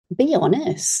be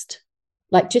honest.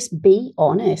 Like, just be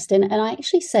honest. And I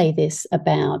actually say this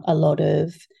about a lot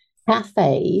of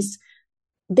cafes.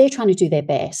 They're trying to do their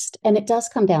best, and it does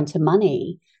come down to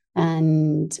money.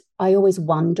 And I always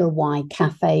wonder why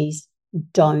cafes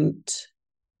don't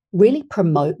really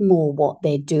promote more what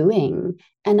they're doing.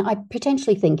 And I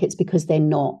potentially think it's because they're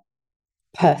not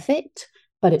perfect,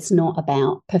 but it's not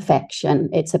about perfection.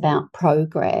 It's about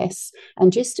progress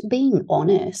and just being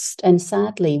honest. And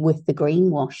sadly, with the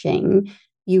greenwashing,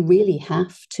 you really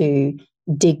have to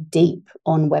dig deep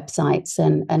on websites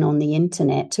and on the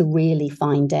internet to really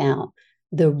find out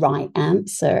the right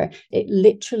answer. It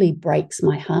literally breaks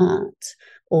my heart,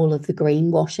 all of the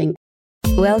greenwashing.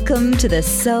 Welcome to the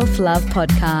Self-Love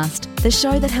Podcast, the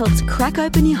show that helps crack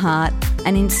open your heart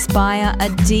and inspire a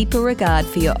deeper regard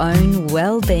for your own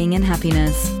well-being and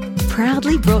happiness.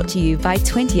 Proudly brought to you by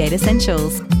 28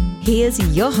 Essentials.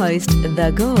 Here's your host,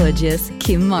 the gorgeous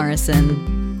Kim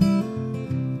Morrison.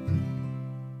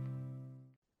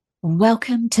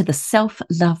 Welcome to the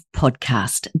Self-Love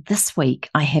Podcast. This week,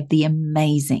 I have the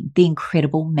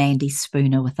incredible Mandy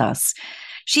Spooner with us.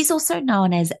 She's also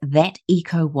known as That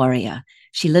Eco Warrior.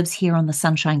 She lives here on the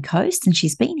Sunshine Coast and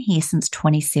she's been here since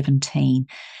 2017.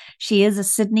 She is a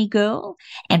Sydney girl,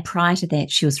 and prior to that,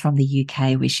 she was from the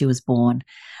UK where she was born.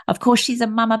 Of course, she's a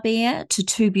mama bear to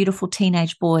two beautiful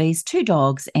teenage boys, two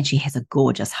dogs, and she has a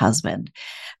gorgeous husband.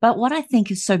 But what I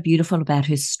think is so beautiful about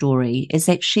her story is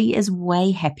that she is way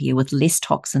happier with less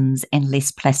toxins and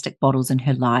less plastic bottles in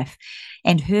her life.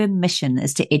 And her mission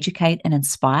is to educate and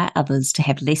inspire others to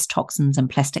have less toxins and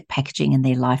plastic packaging in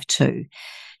their life too.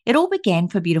 It all began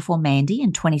for beautiful Mandy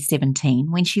in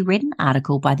 2017 when she read an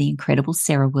article by the incredible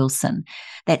Sarah Wilson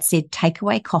that said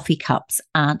takeaway coffee cups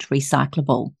aren't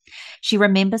recyclable. She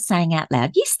remembers saying out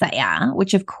loud, yes, they are,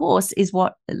 which of course is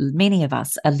what many of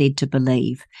us are led to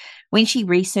believe. When she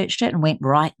researched it and went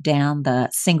right down the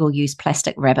single-use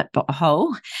plastic rabbit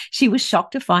hole, she was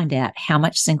shocked to find out how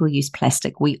much single-use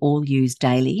plastic we all use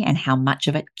daily and how much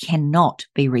of it cannot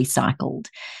be recycled.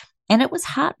 And it was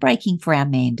heartbreaking for our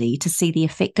Mandy to see the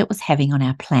effect it was having on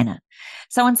our planet.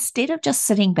 So instead of just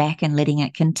sitting back and letting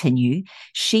it continue,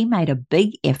 she made a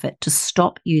big effort to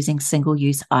stop using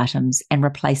single-use items and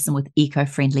replace them with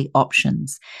eco-friendly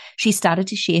options. She started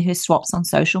to share her swaps on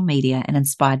social media and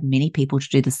inspired many people to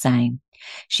do the same.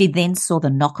 She then saw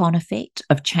the knock-on effect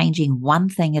of changing one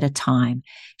thing at a time,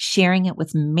 sharing it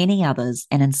with many others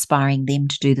and inspiring them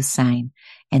to do the same.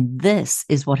 And this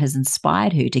is what has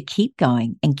inspired her to keep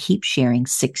going and keep sharing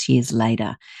 6 years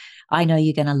later. I know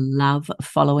you're going to love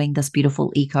following this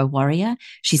beautiful eco warrior.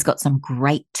 She's got some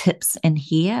great tips in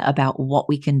here about what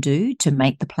we can do to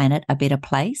make the planet a better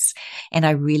place. And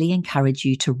I really encourage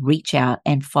you to reach out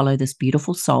and follow this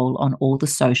beautiful soul on all the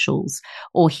socials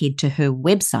or head to her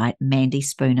website,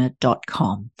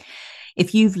 mandyspooner.com.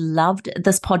 If you've loved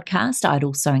this podcast, I'd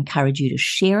also encourage you to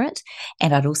share it.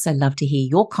 And I'd also love to hear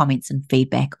your comments and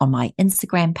feedback on my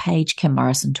Instagram page, Kim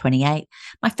Morrison28,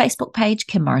 my Facebook page,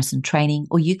 Kim Morrison Training,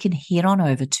 or you can head on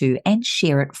over to and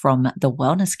share it from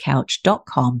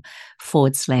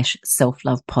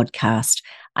thewellnesscouch.com/self-love podcast.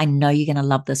 I know you're going to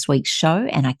love this week's show,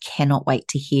 and I cannot wait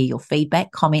to hear your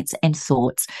feedback, comments, and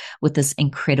thoughts with this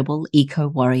incredible eco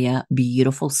warrior,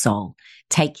 beautiful soul.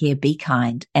 Take care, be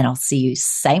kind, and I'll see you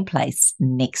same place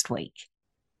next week.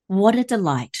 What a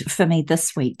delight for me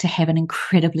this week to have an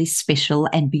incredibly special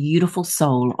and beautiful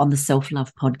soul on the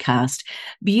Self-Love Podcast.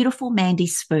 Beautiful Mandy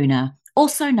Spooner,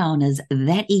 also known as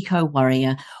That Eco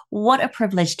Warrior. What a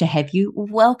privilege to have you.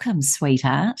 Welcome,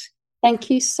 sweetheart.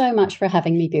 Thank you so much for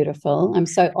having me, beautiful. I'm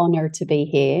so honored to be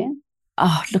here.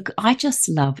 Oh, look, I just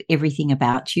love everything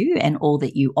about you and all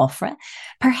that you offer.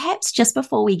 Perhaps just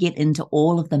before we get into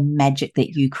all of the magic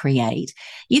that you create,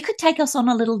 you could take us on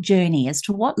a little journey as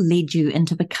to what led you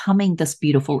into becoming this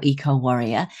beautiful eco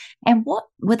warrior and what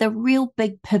were the real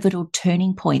big pivotal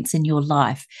turning points in your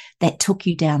life that took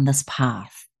you down this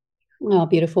path. Oh,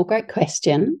 beautiful. Great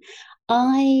question.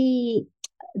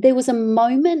 There was a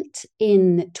moment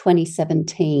in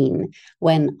 2017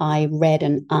 when I read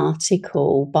an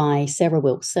article by Sarah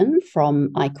Wilson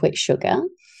from I Quit Sugar,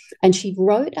 and she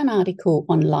wrote an article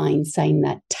online saying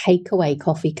that takeaway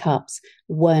coffee cups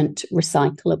weren't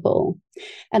recyclable.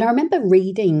 And I remember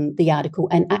reading the article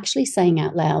and actually saying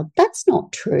out loud, that's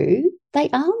not true. They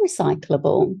are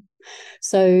recyclable.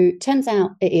 So turns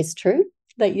out it is true.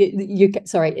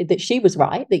 that she was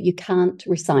right, that you can't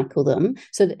recycle them.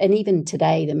 And even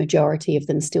today, the majority of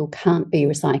them still can't be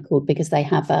recycled because they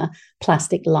have a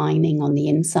plastic lining on the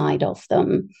inside of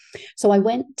them. So I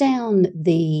went down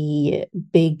the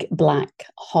big black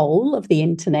hole of the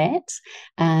internet,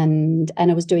 and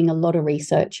I was doing a lot of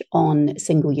research on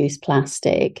single-use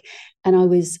plastic, and I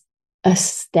was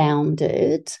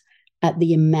astounded at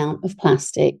the amount of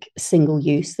plastic single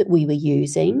use that we were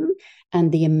using,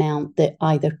 and the amount that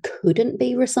either couldn't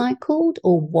be recycled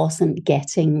or wasn't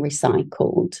getting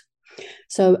recycled.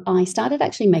 So I started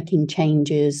actually making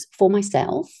changes for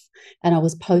myself, and I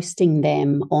was posting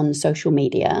them on social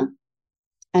media.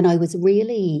 And I was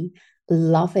really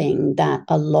loving that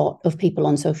a lot of people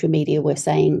on social media were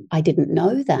saying, I didn't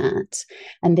know that.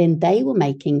 And then they were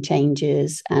making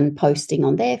changes and posting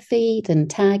on their feed and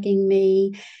tagging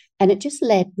me. And it just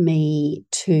led me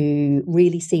to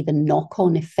really see the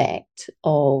knock-on effect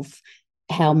of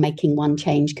how making one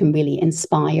change can really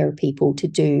inspire people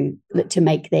to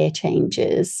make their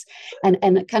changes.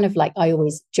 And kind of like, I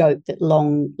always joke that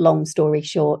long story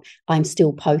short, I'm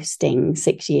still posting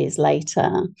 6 years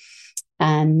later.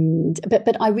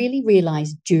 But I really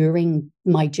realized during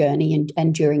my journey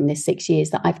and during this 6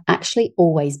 years that I've actually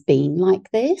always been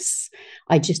like this.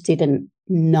 I just didn't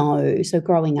know. So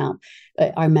growing up,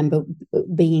 I remember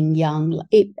being young,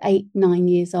 8, 9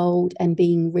 years old, and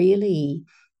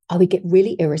I would get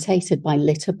really irritated by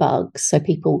litter bugs. So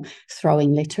people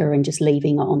throwing litter and just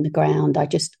leaving it on the ground. I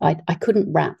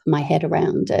couldn't wrap my head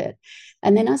around it.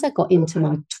 And then as I got into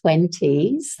my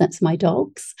 20s, that's my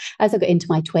dogs. As I got into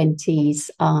my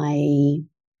 20s,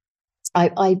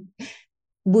 I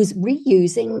was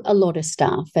reusing a lot of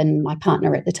stuff. And my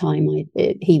partner at the time,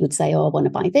 he would say, oh, I want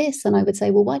to buy this. And I would say,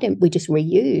 well, why don't we just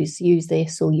use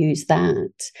this or use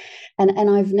that? And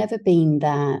I've never been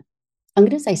that, I'm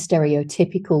going to say,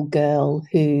 stereotypical girl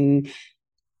who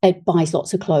buys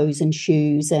lots of clothes and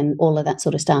shoes and all of that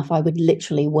sort of stuff. I would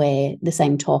literally wear the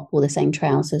same top or the same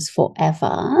trousers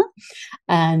forever.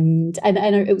 And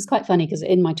it was quite funny because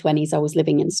in my 20s, I was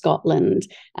living in Scotland,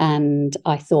 and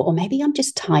I thought, oh, maybe I'm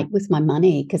just tight with my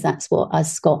money because that's what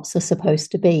us Scots are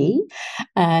supposed to be.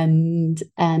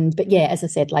 But yeah, as I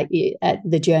said, like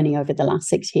the journey over the last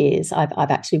 6 years,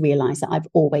 I've actually realized that I've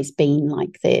always been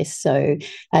like this. So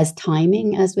as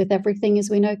timing, as with everything, as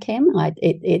we know, Kim,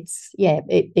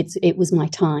 it was my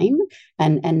time,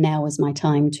 and now is my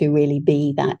time to really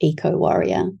be that eco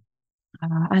warrior.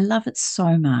 I love it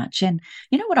so much. And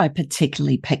you know what I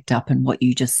particularly picked up in what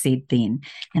you just said then,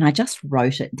 and I just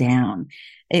wrote it down.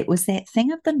 It was that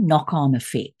thing of the knock-on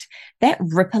effect, that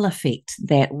ripple effect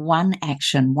that one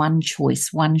action, one choice,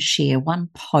 one share, one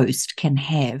post can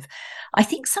have. I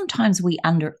think sometimes we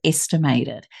underestimate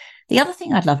it. The other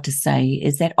thing I'd love to say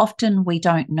is that often we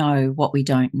don't know what we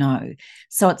don't know.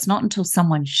 So it's not until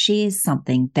someone shares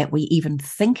something that we even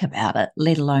think about it,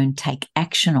 let alone take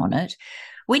action on it.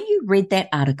 When you read that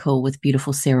article with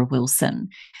beautiful Sarah Wilson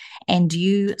and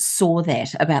you saw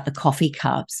that about the coffee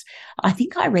cups, I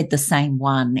think I read the same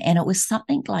one, and it was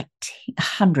something like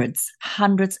hundreds,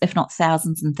 if not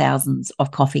thousands and thousands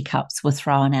of coffee cups were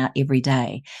thrown out every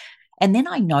day. And then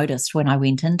I noticed when I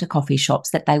went into coffee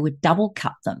shops that they would double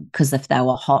cup them because if they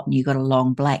were hot and you got a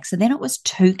long black. So then it was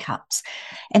 2 cups.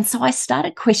 And so I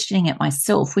started questioning it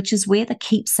myself, which is where the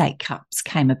keepsake cups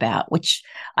came about, which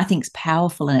I think is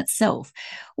powerful in itself.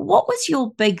 What was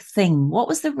your big thing? What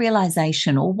was the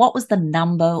realization, or what was the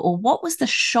number, or what was the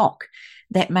shock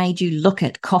that made you look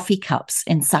at coffee cups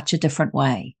in such a different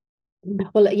way?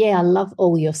 Well, yeah, I love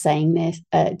all you're saying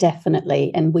there, definitely.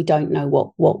 And we don't know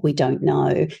what we don't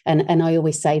know. And I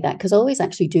always say that because I always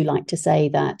actually do like to say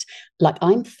that, like,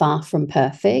 I'm far from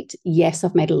perfect. Yes,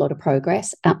 I've made a lot of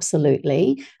progress,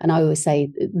 absolutely. And I always say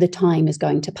the time is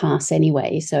going to pass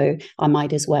anyway, so I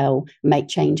might as well make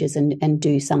changes and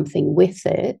do something with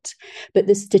it. But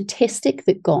the statistic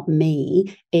that got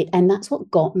me, and that's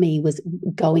what got me, was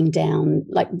going down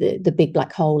like the big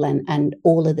black hole and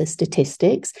all of the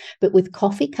statistics. But with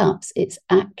coffee cups,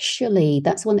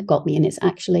 that's one that got me. And it's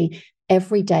actually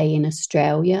every day in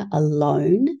Australia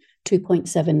alone,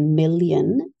 2.7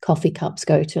 million coffee cups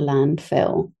go to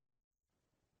landfill.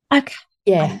 Okay.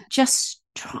 Yeah. I'm just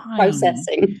trying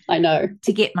processing. I know.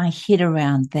 To get my head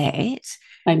around that.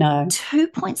 I know.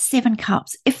 2.7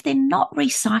 cups, if they're not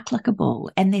recyclable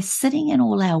and they're sitting in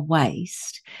all our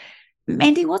waste,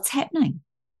 Mandy, what's happening?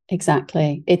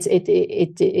 Exactly.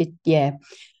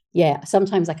 Yeah,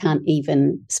 sometimes I can't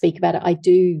even speak about it. I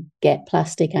do get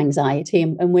plastic anxiety.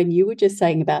 And when you were just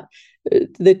saying about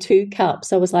the 2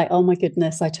 cups, I was like, oh my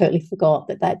goodness, I totally forgot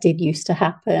that did used to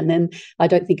happen, and I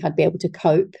don't think I'd be able to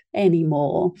cope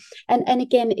anymore. And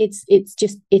again, it's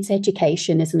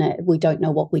education, isn't it? We don't know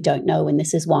what we don't know, and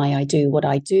this is why I do what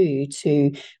I do,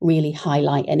 to really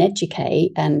highlight and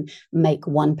educate and make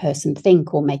one person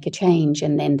think or make a change,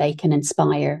 and then they can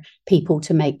inspire people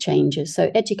to make changes.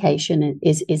 So education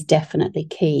is definitely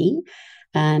key,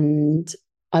 and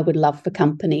I would love for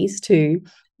companies to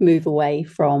move away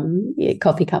from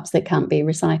coffee cups that can't be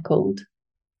recycled.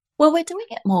 Well, we're doing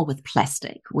it more with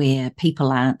plastic, where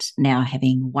people aren't now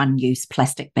having one-use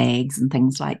plastic bags and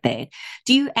things like that.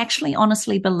 Do you actually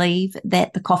honestly believe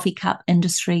that the coffee cup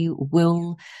industry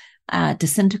will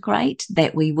disintegrate,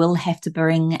 that we will have to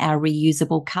bring our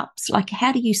reusable cups? Like,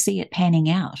 how do you see it panning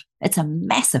out? It's a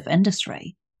massive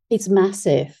industry. It's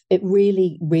massive. It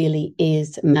really, really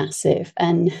is massive.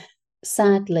 And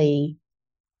sadly,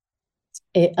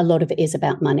 a lot of it is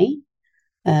about money.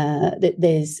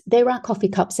 There are coffee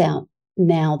cups out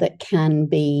now that can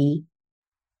be,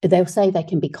 they'll say they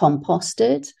can be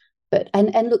composted, but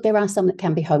and look, there are some that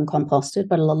can be home composted,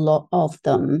 but a lot of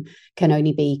them can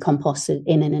only be composted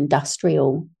in an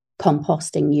industrial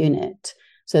composting unit.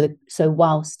 So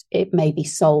whilst it may be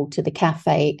sold to the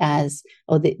cafe as,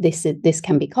 oh, this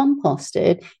can be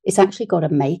composted, it's actually got to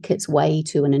make its way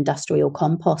to an industrial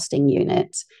composting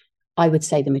unit. I would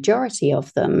say the majority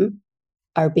of them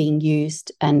are being used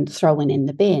and thrown in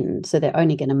the bin. So they're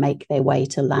only going to make their way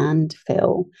to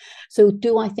landfill. So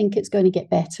do I think it's going to get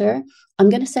better? I'm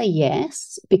going to say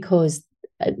yes, because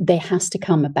there has to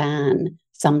come a ban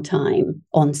sometime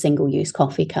on single-use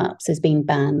coffee cups. There's been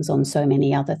bans on so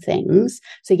many other things.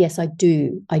 So yes, I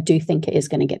do think it is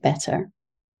going to get better.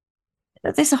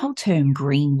 There's a whole term,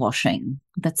 greenwashing,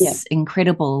 that's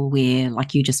incredible, where,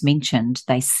 like you just mentioned,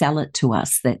 they sell it to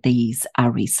us that these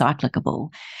are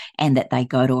recyclable and that they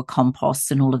go to a compost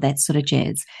and all of that sort of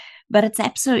jazz. But it's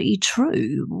absolutely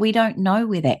true. We don't know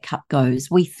where that cup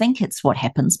goes. We think it's what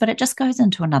happens, but it just goes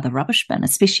into another rubbish bin,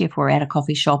 especially if we're at a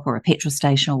coffee shop or a petrol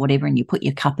station or whatever, and you put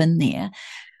your cup in there.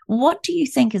 What do you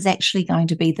think is actually going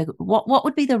to be what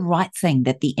would be the right thing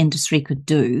that the industry could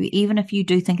do, even if you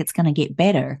do think it's going to get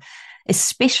better,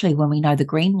 especially when we know the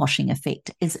greenwashing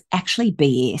effect is actually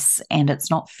BS and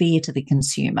it's not fair to the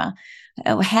consumer?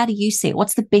 How do you see it?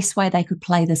 What's the best way they could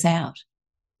play this out?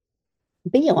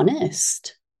 Be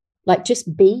honest. Like,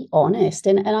 just be honest.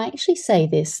 And I actually say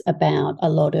this about a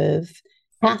lot of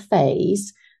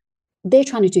cafes. They're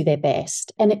trying to do their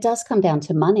best, and it does come down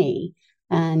to money.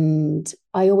 And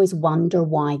I always wonder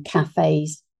why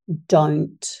cafes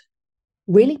don't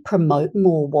really promote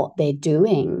more what they're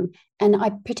doing. And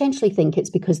I potentially think it's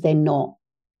because they're not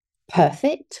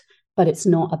perfect, but it's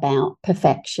not about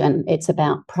perfection. It's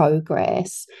about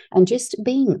progress and just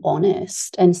being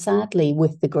honest. And sadly,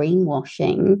 with the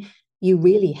greenwashing, you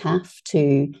really have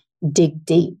to dig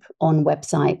deep on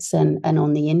websites and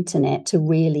on the internet to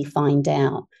really find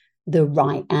out the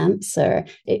right answer.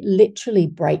 It literally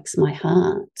breaks my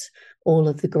heart, all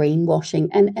of the greenwashing.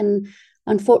 And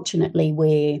unfortunately,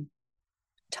 we're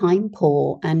time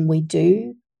poor, and we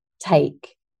do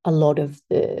take a lot of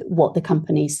what the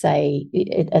companies say,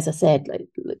 as I said, like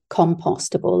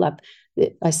compostable.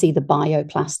 I see the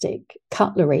bioplastic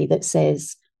cutlery that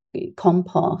says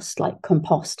compost, like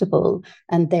compostable,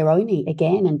 and they're only,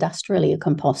 again, industrially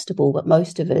compostable. But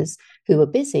most of us who are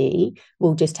busy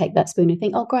will just take that spoon and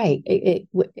think, oh great,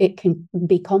 it can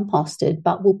be composted,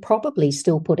 but we'll probably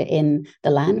still put it in the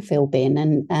landfill bin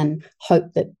and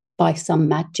hope that by some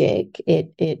magic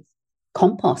it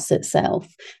composts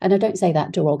itself. And I don't say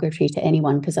that derogatory to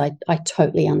anyone, because I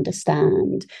totally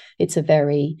understand it's a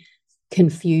very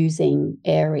confusing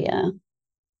area.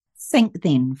 Think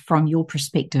then, from your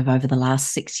perspective over the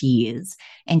last 6 years,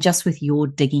 and just with your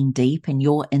digging deep and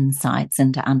your insights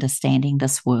into understanding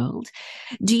this world,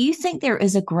 do you think there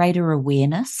is a greater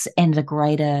awareness and a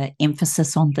greater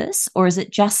emphasis on this? Or is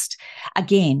it just,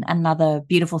 again, another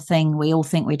beautiful thing? We all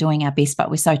think we're doing our best, but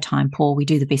we're so time poor, we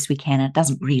do the best we can. It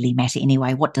doesn't really matter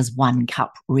anyway. What does one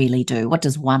cup really do? What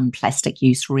does one plastic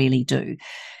use really do?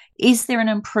 Is there an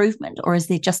improvement, or is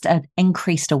there just an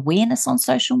increased awareness on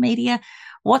social media?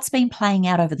 What's been playing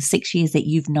out over the 6 years that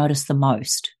you've noticed the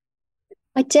most?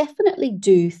 I definitely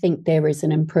do think there is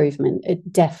an improvement,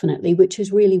 definitely, which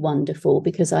is really wonderful,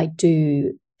 because I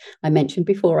mentioned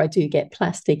before, I do get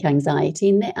plastic anxiety,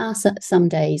 and there are some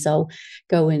days I'll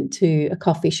go into a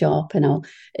coffee shop and I'll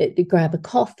grab a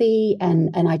coffee,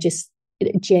 and I just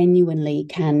genuinely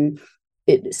can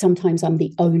sometimes I'm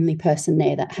the only person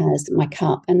there that has my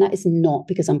cup. And that is not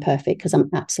because I'm perfect, because I'm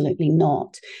absolutely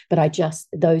not. But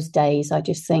those days, I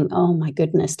just think, oh my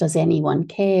goodness, does anyone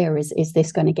care? Is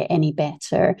this going to get any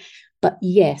better? But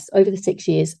yes, over the 6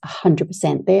 years,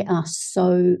 100%. There are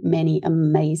so many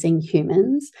amazing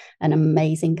humans and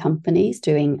amazing companies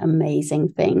doing amazing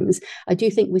things. I do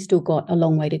think we still got a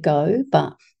long way to go,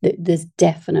 but there's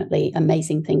definitely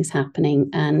amazing things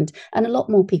happening, and a lot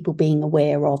more people being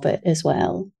aware of it as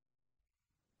well.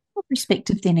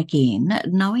 Perspective then again,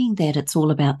 knowing that it's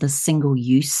all about the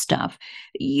single-use stuff,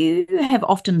 you have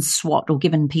often swapped or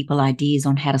given people ideas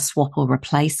on how to swap or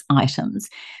replace items.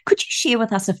 Could you share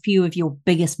with us a few of your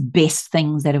best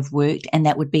things that have worked, and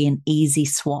that would be an easy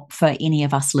swap for any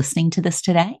of us listening to this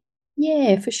today?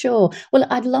 Yeah, for sure. Well,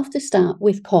 I'd love to start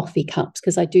with coffee cups,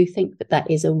 because I do think that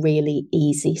is a really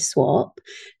easy swap.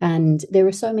 And there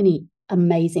are so many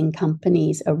amazing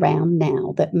companies around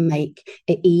now that make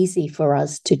it easy for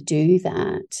us to do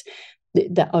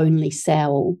that only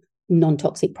sell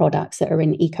non-toxic products that are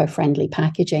in eco-friendly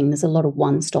packaging. There's a lot of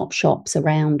one-stop shops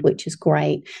around, which is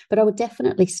great. But I would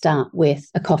definitely start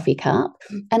with a coffee cup.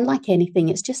 And like anything,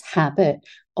 it's just habit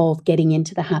of getting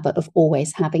into the habit of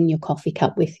always having your coffee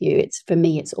cup with you. For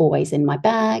me, it's always in my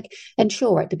bag. And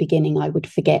sure, at the beginning, I would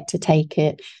forget to take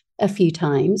it a few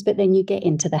times, but then you get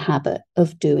into the habit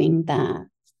of doing that.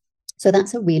 So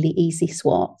that's a really easy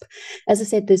swap. As I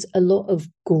said, there's a lot of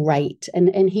great,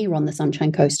 and here on the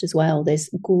Sunshine Coast as well, there's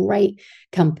great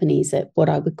companies at what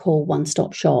I would call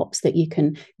one-stop shops that you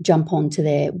can jump onto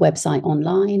their website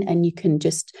online, and you can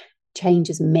just change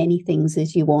as many things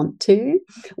as you want to.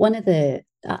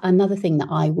 Another thing that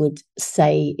I would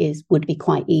say would be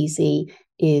quite easy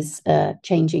is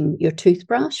changing your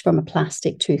toothbrush from a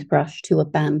plastic toothbrush to a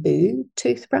bamboo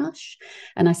toothbrush.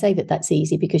 And I say that that's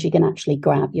easy because you can actually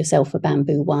grab yourself a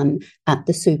bamboo one at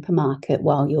the supermarket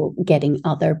while you're getting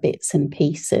other bits and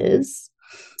pieces.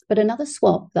 But another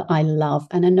swap that I love,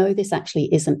 and I know this actually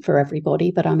isn't for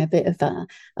everybody, but I'm a bit of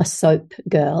a soap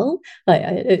girl.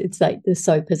 It's like the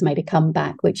soap has made a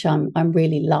comeback, which I'm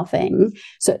really loving.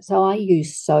 So I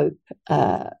use soap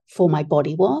for my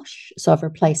body wash. So I've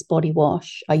replaced body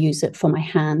wash. I use it for my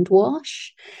hand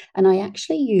wash. And I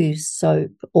actually use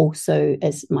soap also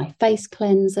as my face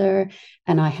cleanser.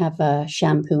 And I have a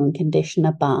shampoo and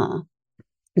conditioner bar.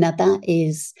 Now that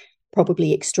is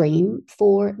probably extreme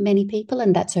for many people,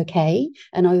 and that's okay.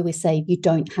 And I always say you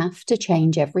don't have to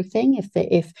change everything.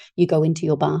 If you go into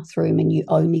your bathroom and you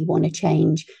only want to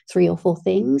change 3 or 4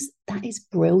 things, that is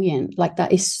brilliant. Like,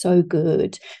 that is so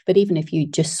good. But even if you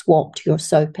just swapped your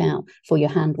soap out for your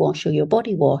hand wash or your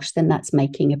body wash, then that's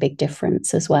making a big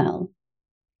difference as well.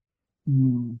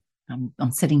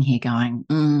 I'm sitting here going,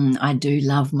 I do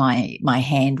love my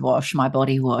hand wash, my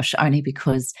body wash, only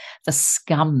because the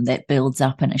scum that builds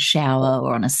up in a shower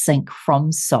or on a sink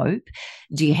from soap.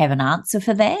 Do you have an answer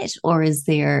for that? Or is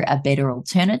there a better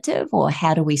alternative? Or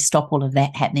how do we stop all of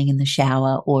that happening in the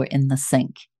shower or in the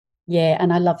sink? Yeah,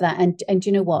 and I love that. And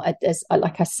you know what?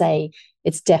 Like I say,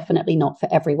 it's definitely not for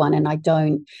everyone.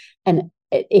 And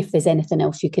if there's anything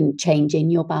else you can change in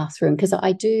your bathroom, because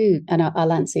I do, and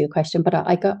I'll answer your question, but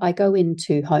I go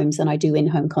into homes and I do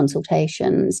in-home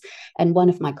consultations. And one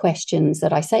of my questions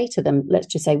that I say to them, let's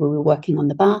just say we were working on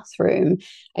the bathroom,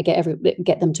 I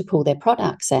get them to pull their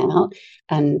products out,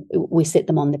 and we sit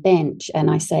them on the bench,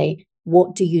 and I say,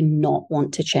 what do you not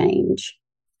want to change?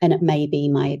 And it may be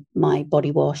my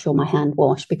body wash or my hand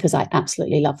wash, because I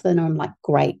absolutely love them. And I'm like,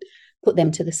 great, put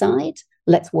them to the side.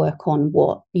 Let's work on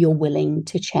what you're willing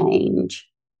to change.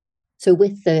 So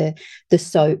with the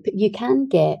soap, you can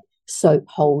get soap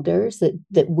holders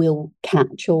that will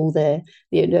catch all the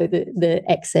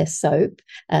excess soap.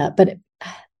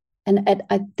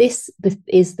 This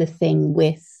is the thing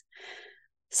with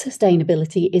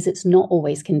sustainability, is it's not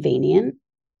always convenient.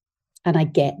 And I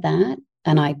get that.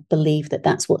 And I believe that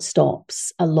that's what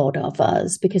stops a lot of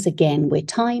us, because again, we're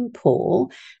time poor.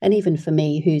 And even for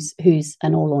me, who's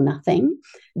an all or nothing,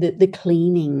 the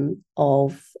cleaning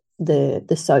of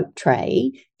the soap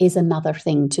tray is another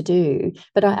thing to do.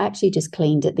 But I actually just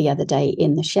cleaned it the other day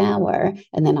in the shower,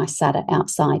 and then I sat it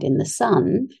outside in the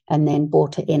sun and then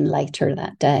brought it in later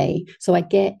that day. So I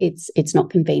get it's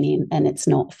not convenient and it's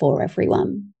not for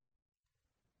everyone.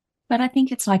 But I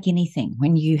think it's like anything.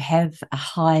 When you have a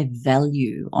high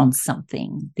value on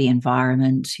something, the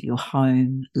environment, your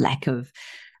home, lack of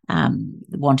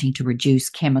wanting to reduce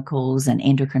chemicals and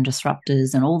endocrine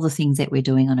disruptors and all the things that we're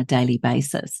doing on a daily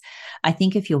basis. I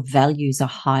think if your values are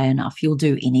high enough, you'll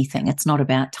do anything. It's not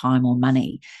about time or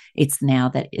money. It's now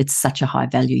that it's such a high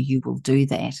value, you will do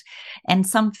that. And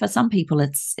for some people,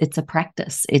 it's a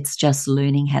practice. It's just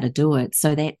learning how to do it.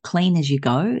 So that clean as you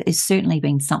go has certainly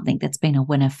been something that's been a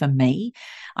winner for me.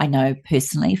 I know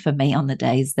personally for me, on the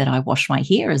days that I wash my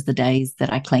hair is the days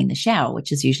that I clean the shower,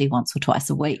 which is usually once or twice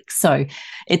a week. So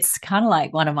it's kind of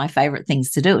like one of my favorite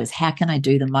things to do is how can I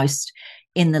do the most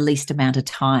in the least amount of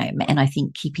time? And I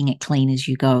think keeping it clean as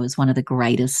you go is one of the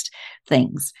greatest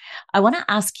things. I want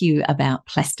to ask you about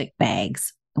plastic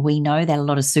bags. We know that a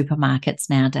lot of supermarkets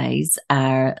nowadays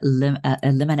are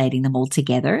eliminating them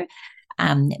altogether.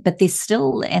 But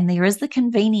there is the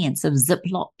convenience of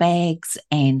Ziploc bags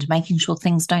and making sure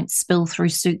things don't spill through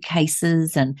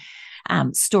suitcases and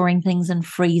storing things in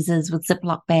freezers with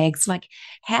Ziploc bags. Like,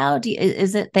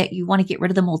 is it that you want to get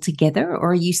rid of them altogether,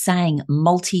 or are you saying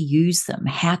multi-use them?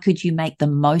 How could you make the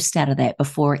most out of that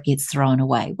before it gets thrown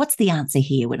away? What's the answer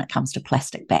here when it comes to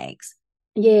plastic bags?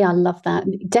 Yeah, I love that.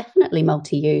 Definitely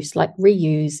multi-use, like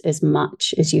reuse as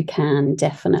much as you can,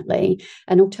 definitely.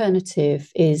 An alternative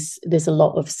is there's a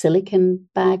lot of silicone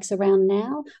bags around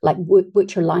now, like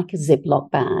which are like a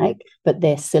Ziploc bag, but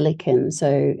they're silicone.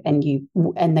 So,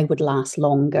 and they would last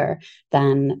longer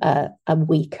than a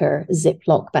weaker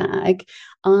Ziploc bag.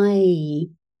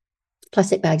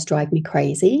 Plastic bags drive me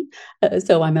crazy,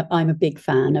 so I'm a big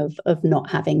fan of not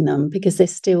having them, because they're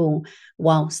still,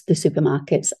 whilst the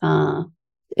supermarkets are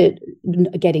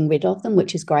getting rid of them,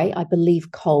 which is great. I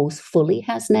believe Coles fully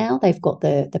has now. They've got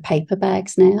the paper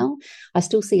bags now. I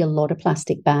still see a lot of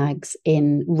plastic bags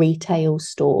in retail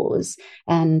stores,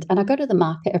 and I go to the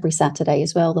market every Saturday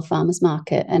as well, the farmers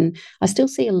market, and I still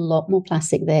see a lot more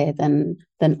plastic there than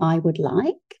I would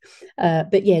like.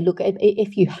 But yeah, look,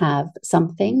 if you have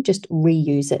something, just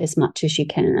reuse it as much as you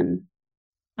can.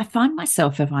 I find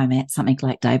myself, if I'm at something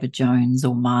like David Jones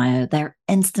or Myer, they're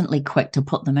instantly quick to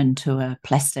put them into a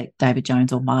plastic David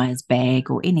Jones or Myer's bag,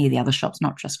 or any of the other shops,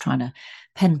 not just trying to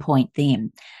pinpoint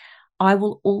them. I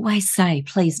will always say,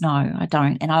 please, no, I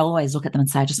don't. And I always look at them and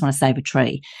say, I just want to save a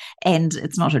tree. And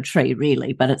it's not a tree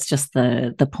really, but it's just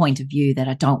the point of view that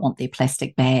I don't want their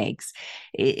plastic bags.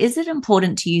 Is it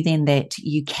important to you then that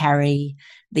you carry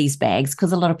these bags?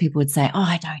 Because a lot of people would say, oh,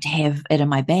 I don't have it in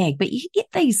my bag. But you can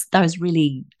get those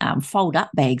really fold up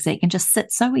bags that can just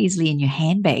sit so easily in your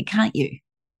handbag, can't you?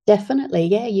 Definitely,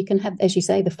 yeah. You can have, as you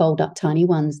say, the fold-up tiny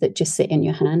ones that just sit in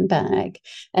your handbag.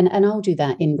 And I'll do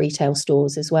that in retail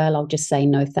stores as well. I'll just say,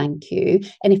 no, thank you.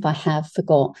 And if I have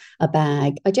forgot a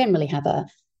bag, I generally have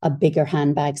a bigger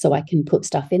handbag so I can put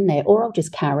stuff in there, or I'll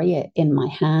just carry it in my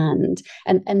hand.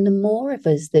 And the more of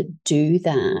us that do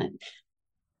that,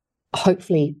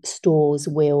 hopefully stores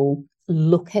will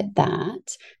look at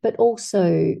that. But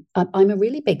also, I'm a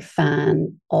really big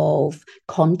fan of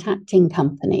contacting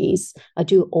companies. I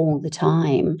do it all the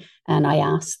time, and I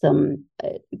ask them,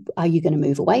 are you going to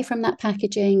move away from that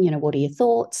packaging? What are your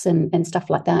thoughts, and stuff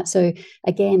like that. So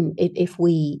again, if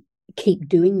we keep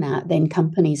doing that, then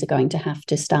companies are going to have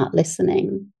to start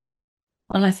listening.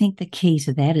 Well, I think the key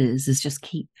to that is just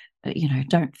keep,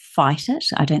 don't fight it.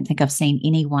 I don't think I've seen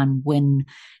anyone win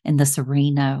in this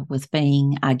arena with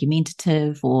being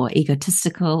argumentative or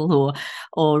egotistical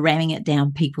or ramming it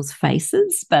down people's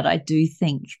faces. But I do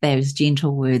think those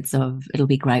gentle words of, it'll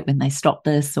be great when they stop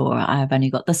this, or I've only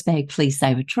got this bag, please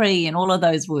save a tree, and all of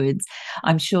those words.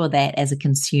 I'm sure that as a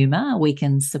consumer, we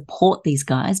can support these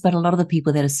guys, but a lot of the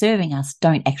people that are serving us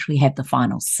don't actually have the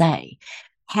final say.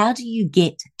 How do you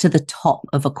get to the top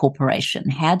of a corporation?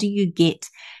 How do you get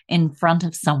in front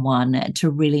of someone to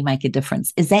really make a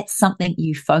difference? Is that something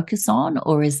you focus on,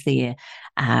 or is there,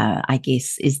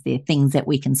 is there things that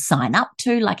we can sign up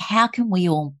to? Like, how can we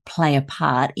all play a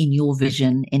part in your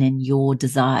vision and in your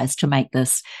desires to make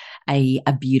this a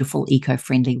beautiful,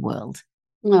 eco-friendly world?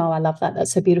 Oh, I love that.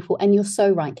 That's so beautiful. And you're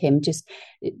so right, Kim. Just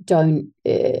don't,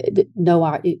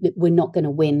 we're not going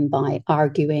to win by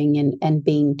arguing and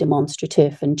being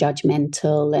demonstrative and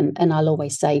judgmental. And I'll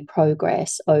always say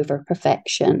progress over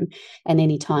perfection. And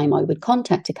anytime I would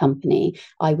contact a company,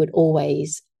 I would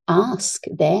always ask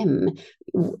them,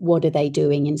 what are they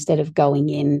doing, instead of going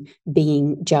in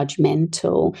being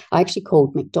judgmental. I actually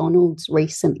called McDonald's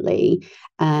recently,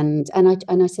 and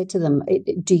I said to them,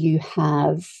 do you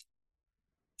have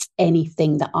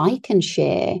anything that I can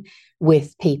share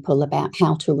with people about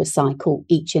how to recycle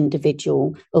each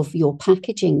individual of your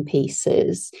packaging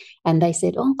pieces. And they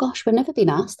said, oh gosh, we've never been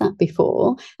asked that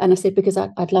before. And I said, because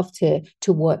I'd love to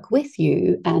work with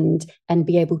you and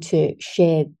be able to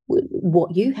share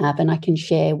what you have, and I can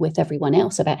share with everyone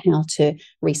else about how to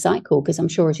recycle. Because I'm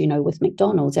sure, as you know, with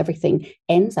McDonald's, everything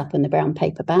ends up in the brown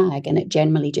paper bag and it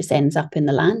generally just ends up in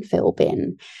the landfill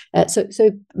bin.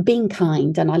 So being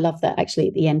kind, and I love that actually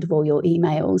at the end of all your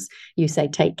emails, you say,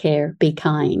 take care, be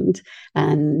kind.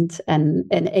 And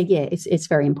yeah, it's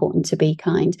very important to be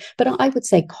kind. But I would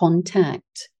say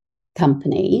contact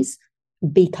companies,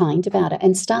 be kind about it,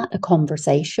 and start a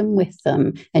conversation with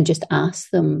them and just ask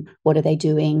them, what are they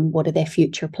doing? What are their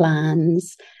future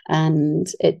plans? And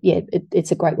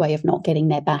it's a great way of not getting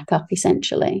their back up,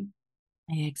 essentially.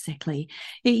 Yeah, exactly.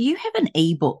 You have an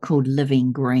ebook called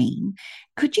Living Green.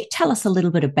 Could you tell us a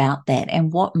little bit about that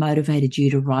and what motivated you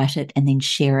to write it and then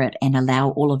share it and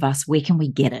allow all of us, where can we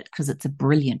get it? Because it's a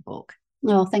brilliant book.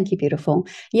 Oh, thank you, beautiful.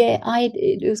 Yeah,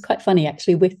 it was quite funny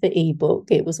actually with the ebook.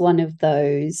 It was one of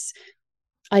those,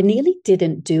 I nearly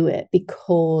didn't do it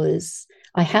because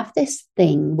I have this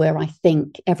thing where I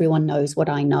think everyone knows what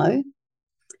I know.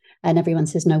 And everyone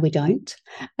says, no, we don't.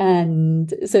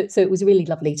 And so it was really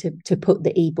lovely to put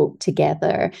the ebook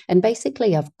together. And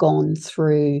basically, I've gone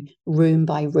through room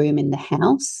by room in the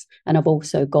house. And I've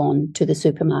also gone to the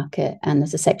supermarket, and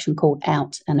there's a section called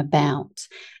Out and About.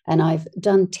 And I've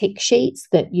done tick sheets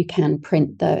that you can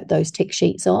print those tick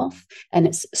sheets off, and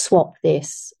it's swap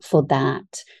this for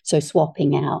that. So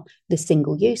swapping out the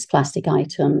single-use plastic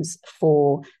items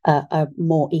for a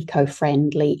more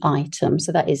eco-friendly item.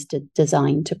 So that is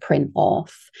designed to print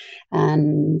off.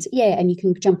 And yeah, and you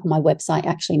can jump on my website,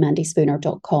 actually,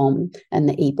 mandyspooner.com, and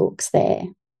the ebook's there.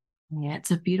 Yeah,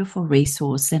 it's a beautiful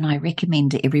resource, and I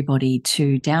recommend to everybody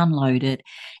to download it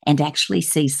and actually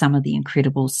see some of the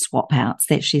incredible swap outs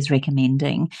that she's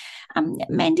recommending.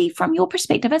 Mandy, from your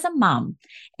perspective as a mum,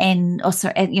 and also,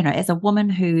 as a woman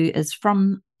who is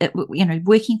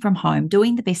working from home,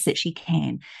 doing the best that she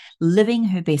can, living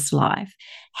her best life,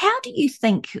 how do you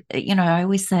think, I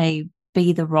always say,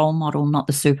 be the role model, not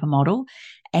the supermodel,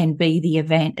 and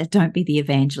don't be the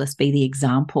evangelist, be the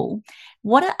example.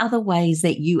 What are other ways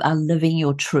that you are living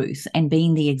your truth and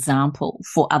being the example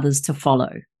for others to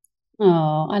follow?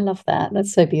 Oh, I love that.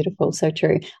 That's so beautiful. So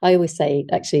true. I always say,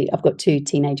 actually, I've got 2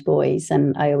 teenage boys,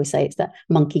 and I always say it's that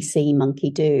monkey see,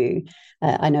 monkey do.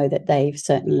 I know that they've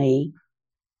certainly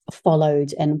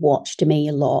followed and watched me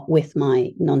a lot with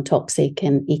my non-toxic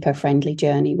and eco-friendly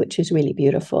journey, which is really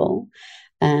beautiful.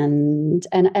 And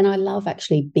I love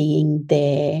actually being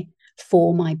there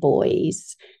for my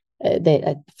boys. They're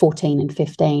at 14 and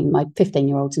 15. My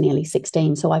 15-year-old's nearly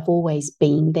 16. So I've always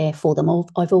been there for them.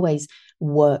 I've always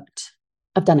worked.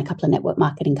 I've done a couple of network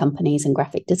marketing companies and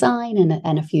graphic design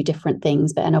and a few different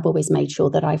things. And I've always made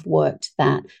sure that I've worked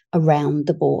that around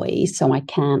the boys so I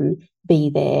can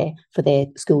be there for their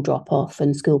school drop-off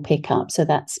and school pickup. So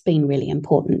that's been really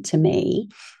important to me.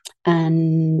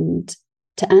 And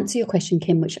to answer your question,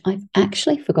 Kim, which I've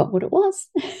actually forgot what it was.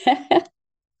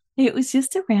 It was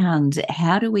just around,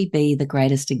 how do we be the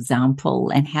greatest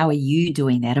example, and how are you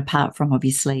doing that, apart from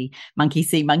obviously monkey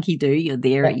see, monkey do? You're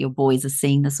there, your boys are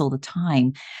seeing this all the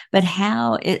time. But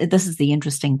this is the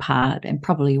interesting part, and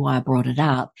probably why I brought it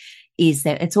up, is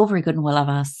that it's all very good and well of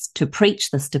us to preach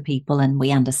this to people and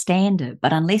we understand it,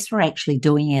 but unless we're actually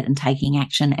doing it and taking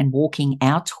action and walking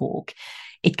our talk,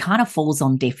 it kind of falls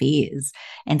on deaf ears.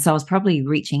 And so I was probably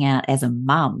reaching out as a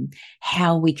mum,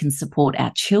 how we can support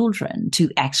our children to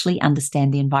actually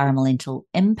understand the environmental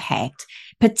impact,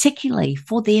 particularly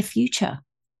for their future.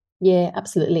 Yeah,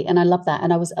 absolutely. And I love that.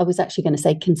 And I was actually going to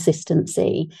say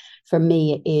consistency. For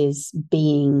me, it is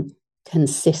being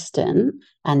consistent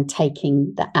and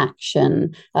taking the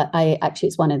action.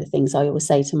 It's one of the things I always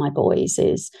say to my boys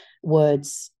is,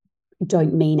 words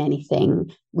don't mean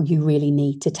anything. You really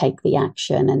need to take the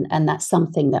action. And that's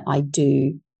something that I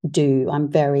do. I'm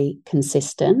very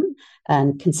consistent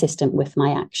with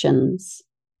my actions.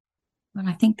 Well,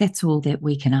 I think that's all that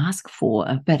we can ask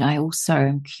for. But I also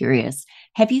am curious,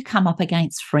 have you come up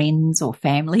against friends or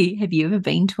family? Have you ever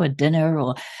been to a dinner,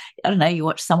 or, I don't know, you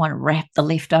watch someone wrap the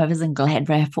leftovers in Glad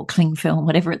wrap or cling film,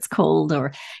 whatever it's called,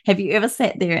 or have you ever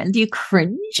sat there and do you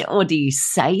cringe, or do you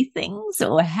say things,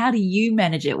 or how do you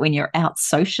manage it when you're out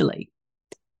socially?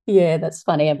 Yeah, that's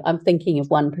funny. I'm thinking of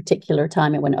one particular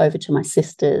time I went over to my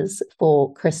sister's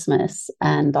for Christmas,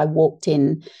 and I walked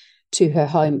in to her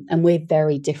home, and we're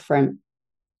very different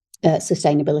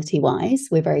sustainability wise.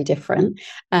 We're very different.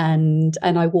 And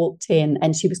I walked in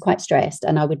and she was quite stressed,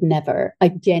 and I would never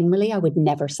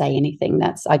say anything.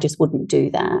 I just wouldn't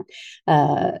do that.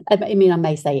 I mean, I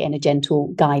may say it in a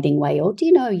gentle guiding way, or do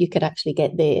you know, you could actually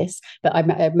get this. But I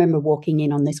remember walking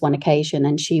in on this one occasion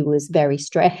and she was very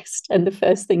stressed. And the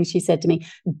first thing she said to me,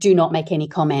 do not make any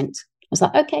comment. I was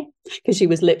like, okay, because she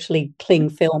was literally cling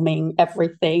filming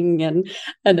everything, and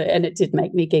it did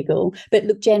make me giggle. But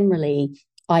look, generally,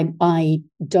 I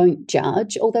don't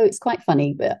judge, although it's quite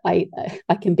funny. But I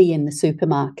can be in the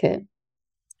supermarket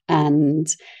and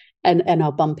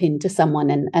I'll bump into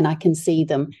someone and I can see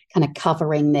them kind of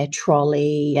covering their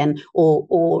trolley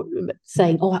or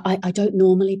saying, oh, I don't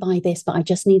normally buy this, but I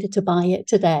just needed to buy it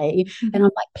today. Mm-hmm. And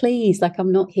I'm like, please, like,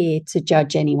 I'm not here to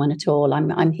judge anyone at all.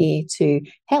 I'm here to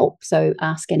help. So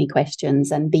ask any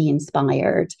questions and be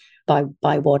inspired by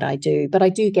what I do. But I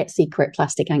do get secret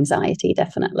plastic anxiety,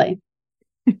 definitely.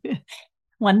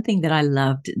 One thing that I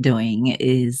loved doing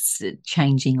is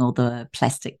changing all the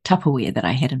plastic Tupperware that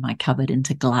I had in my cupboard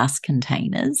into glass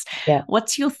containers. Yeah.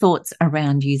 What's your thoughts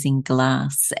around using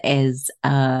glass as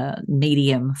a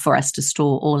medium for us to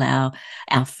store all our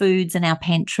foods in our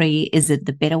pantry? Is it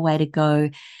the better way to go?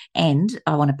 And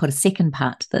I want to put a second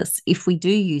part to this. If we do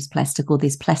use plastic or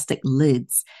there's plastic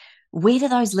lids, where do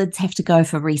those lids have to go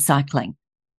for recycling?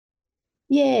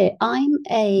 Yeah, I'm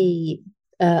a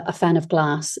fan of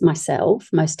glass myself,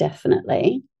 most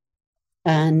definitely.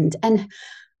 And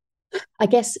I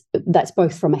guess that's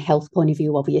both from a health point of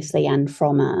view, obviously, and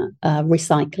from a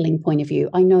recycling point of view.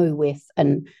 I know with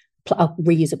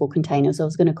reusable containers, I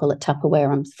was going to call it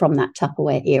Tupperware. I'm from that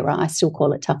Tupperware era. I still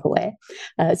call it Tupperware.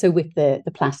 So with the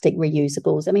plastic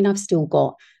reusables, I mean, I've still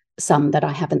got some that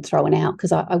I haven't thrown out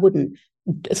because I wouldn't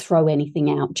throw anything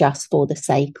out just for the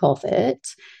sake of it.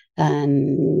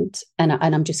 And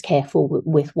I'm just careful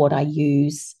with what I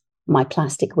use my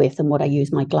plastic with and what I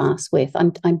use my glass with.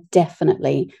 I'm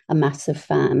definitely a massive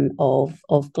fan of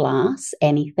glass,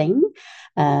 anything,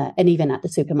 and even at the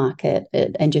supermarket.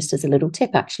 And just as a little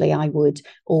tip, actually, I would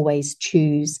always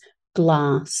choose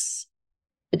glass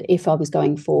if I was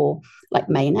going for like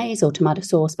mayonnaise or tomato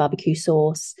sauce, barbecue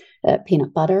sauce,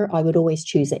 peanut butter. I would always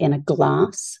choose it in a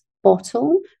glass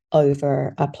bottle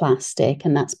over a plastic,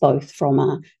 and that's both from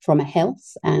a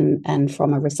health and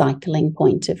from a recycling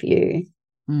point of view.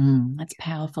 That's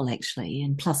powerful, actually.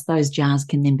 And plus those jars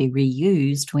can then be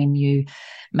reused when you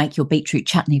make your beetroot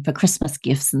chutney for Christmas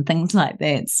gifts and things like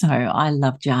that. So I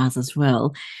love jars as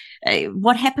well.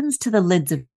 What happens to the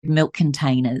lids of milk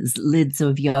containers, lids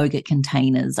of yogurt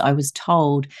containers? I was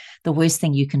told the worst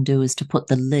thing you can do is to put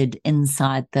the lid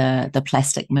inside the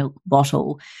plastic milk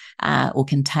bottle or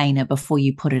container before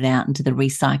you put it out into the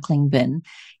recycling bin.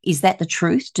 Is that the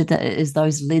truth? Is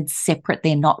those lids separate?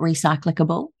 They're not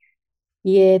recyclable?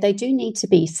 Yeah, they do need to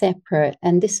be separate.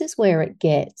 And this is where it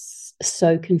gets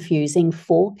so confusing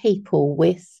for people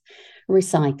with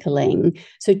recycling.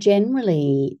 So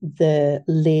generally, the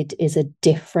lid is a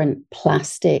different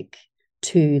plastic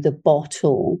to the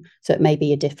bottle. So it may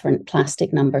be a different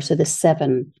plastic number. So there's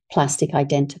 7 plastic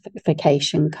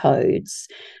identification codes,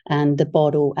 and the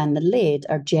bottle and the lid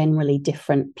are generally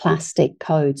different plastic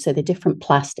codes. So they're different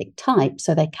plastic types,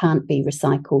 so they can't be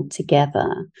recycled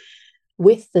together.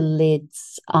 With the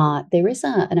lids, there is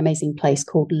an amazing place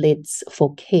called Lids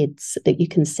for Kids that you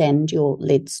can send your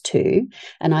lids to.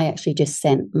 And I actually just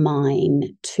sent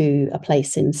mine to a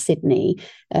place in Sydney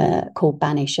called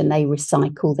Banish, and they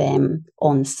recycle them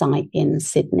on site in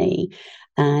Sydney.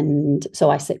 And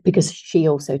so I said, because she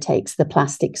also takes the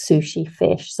plastic sushi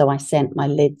fish, so I sent my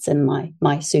lids and my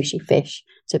sushi fish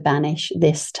to Banish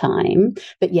this time.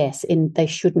 But yes, they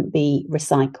shouldn't be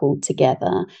recycled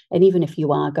together. And even if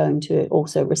you are going to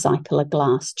also recycle a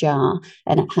glass jar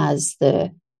and it has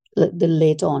the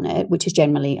lid on it, which is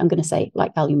generally, I'm going to say,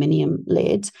 like aluminium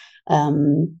lids,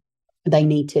 they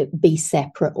need to be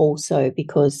separate also,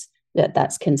 because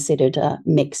that's considered a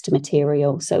mixed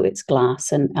material. So it's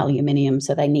glass and aluminium,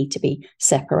 so they need to be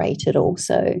separated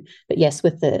also. But yes,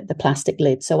 with the plastic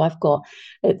lid, so I've got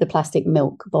the plastic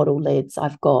milk bottle lids,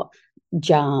 I've got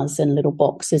jars and little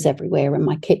boxes everywhere in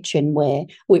my kitchen where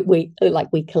we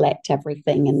collect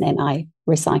everything and then I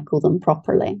recycle them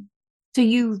properly. So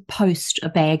you post a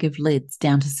bag of lids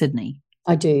down to Sydney?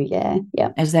 I do, yeah.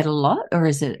 Is that a lot, or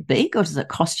is it big, or does it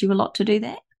cost you a lot to do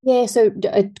that? Yeah, so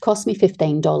it cost me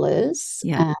 $15.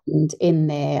 Yeah. And in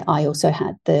there, I also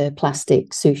had the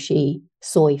plastic sushi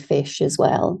soy fish as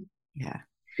well. Yeah.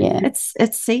 Yeah.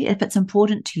 See, if it's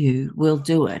important to you, we'll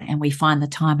do it. And we find the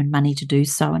time and money to do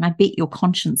so. And I bet your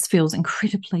conscience feels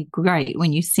incredibly great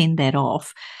when you send that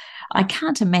off. I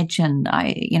can't imagine,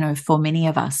 for many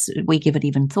of us, we give it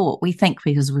even thought. We think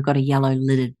because we've got a yellow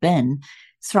lidded bin,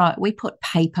 we put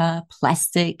paper,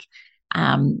 plastic,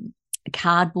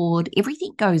 cardboard,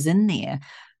 everything goes in there.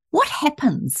 What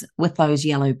happens with those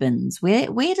yellow bins? Where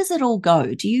does it all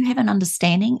go? Do you have an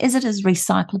understanding? Is it as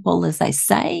recyclable as they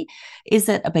say? Is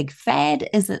it a big fad?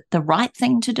 Is it the right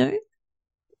thing to do?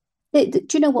 Do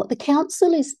you know what? The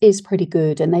council is pretty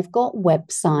good, and they've got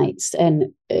websites, and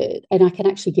I can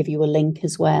actually give you a link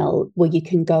as well where you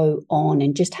can go on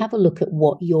and just have a look at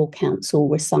what your council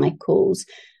recycles.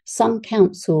 Some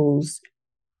councils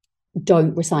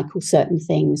don't recycle certain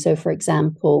things. So, for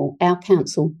example, our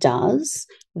council does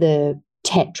the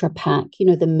Tetra Pak,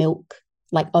 the milk,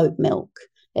 like oat milk,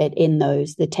 in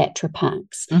those, the Tetra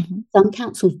Packs. Mm-hmm. Some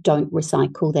councils don't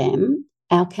recycle them.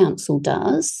 Our council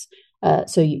does.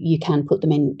 So you can put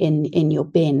them in your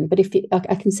bin. But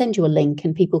I can send you a link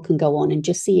and people can go on and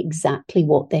just see exactly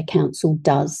what their council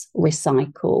does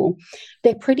recycle.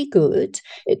 They're pretty good.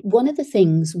 One of the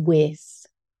things with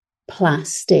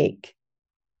plastic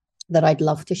that I'd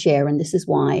love to share, and this is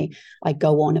why I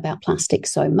go on about plastic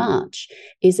so much,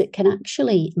 is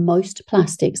most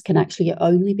plastics can actually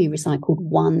only be recycled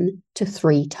 1 to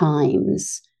 3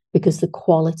 times because the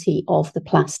quality of the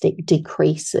plastic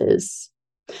decreases.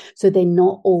 So they're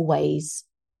not always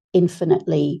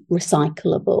infinitely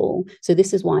recyclable. So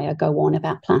this is why I go on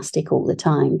about plastic all the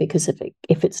time, because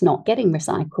if it's not getting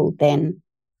recycled, then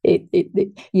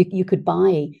you could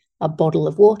buy a bottle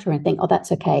of water and think, oh,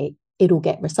 that's okay, it'll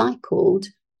get recycled.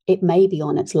 It may be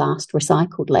on its last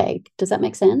recycled leg. Does that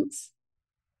make sense?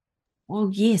 Well,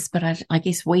 yes, but I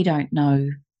guess we don't know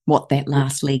what that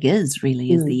last leg is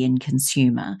really as the end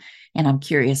consumer. And I'm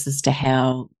curious as to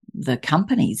how the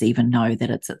companies even know that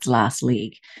it's its last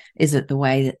leg. Is it the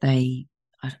way that I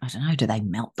don't know, do they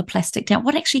melt the plastic down?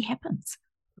 What actually happens?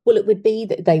 Well, it would be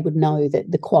that they would know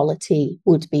that the quality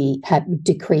would have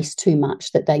decreased too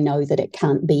much, that they know that it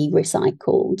can't be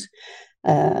recycled.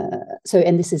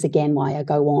 And this is again why I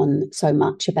go on so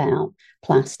much about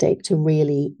plastic, to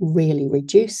really, really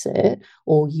reduce it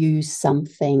or use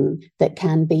something that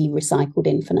can be recycled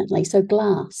infinitely. So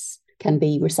glass can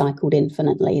be recycled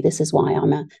infinitely. This is why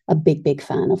I'm a big, big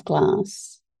fan of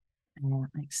glass. Yeah, that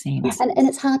makes sense. And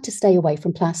it's hard to stay away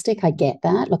from plastic. I get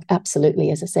that. Look,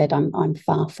 absolutely. As I said, I'm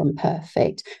far from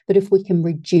perfect. But if we can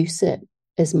reduce it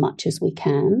as much as we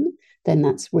can, then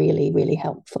that's really, really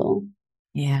helpful.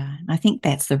 Yeah, I think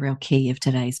that's the real key of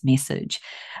today's message.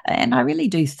 And I really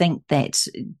do think that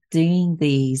doing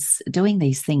these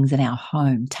things in our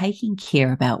home, taking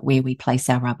care about where we place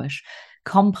our rubbish,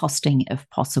 composting if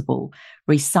possible,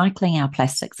 recycling our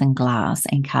plastics and glass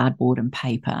and cardboard and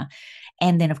paper.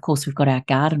 And then, of course, we've got our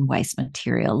garden waste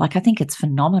material. Like, I think it's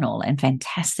phenomenal and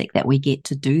fantastic that we get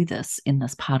to do this in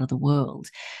this part of the world.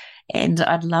 And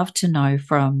I'd love to know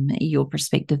from your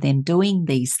perspective then, doing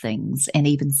these things and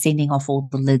even sending off all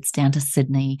the lids down to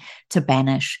Sydney to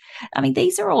banish. I mean,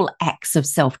 these are all acts of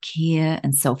self-care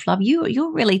and self-love.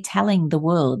 You're really telling the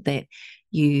world that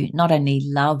you not only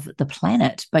love the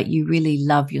planet, but you really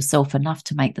love yourself enough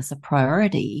to make this a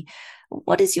priority.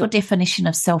 What is your definition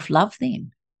of self-love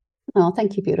then? Oh,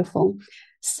 thank you, beautiful.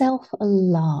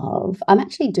 Self-love. I'm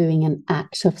actually doing an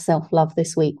act of self-love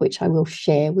this week, which I will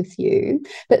share with you.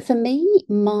 But for me,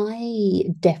 my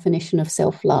definition of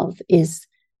self-love is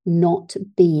not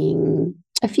being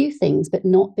a few things, but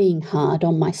not being hard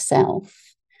on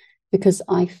myself, because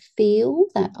I feel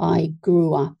that I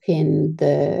grew up in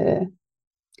the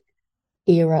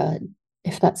era,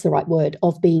 if that's the right word,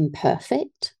 of being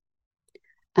perfect.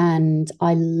 And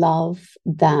I love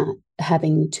that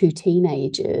having 2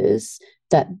 teenagers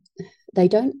that they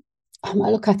don't,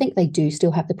 look, I think they do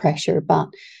still have the pressure, but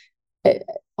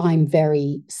I'm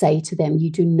say to them, you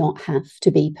do not have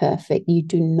to be perfect. You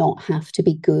do not have to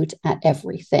be good at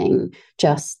everything.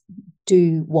 Just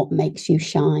do what makes you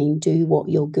shine, do what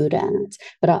you're good at.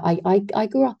 But I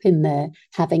grew up in the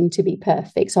having to be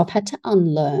perfect. So I've had to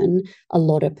unlearn a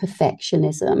lot of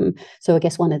perfectionism. So I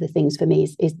guess one of the things for me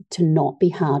is to not be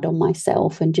hard on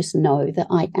myself and just know that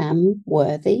I am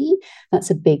worthy. That's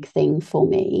a big thing for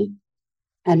me.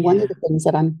 And one of the things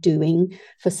that I'm doing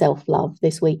for self-love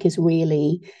this week is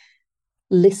really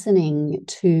listening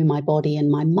to my body and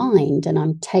my mind. And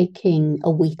I'm taking a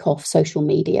week off social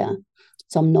media.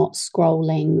 So I'm not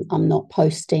scrolling, I'm not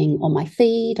posting on my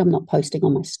feed, I'm not posting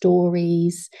on my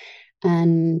stories.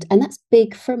 And that's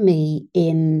big for me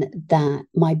in that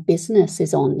my business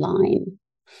is online.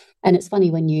 And it's funny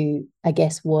when you, I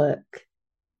guess, work,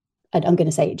 I'm going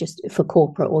to say it just for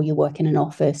corporate, or you work in an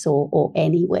office or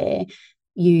anywhere,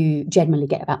 you generally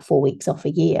get about 4 weeks off a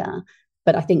year.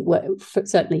 But I think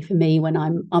certainly for me, when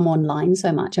I'm online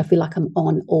so much, I feel like I'm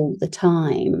on all the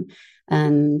time,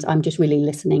 and I'm just really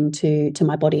listening to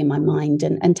my body and my mind,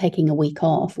 and taking a week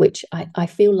off, which I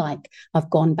feel like I've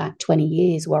gone back 20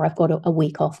 years where I've got a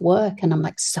week off work, and I'm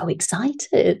like so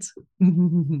excited.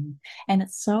 And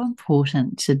it's so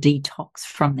important to detox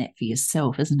from that for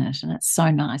yourself, isn't it? And it's so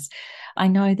nice. I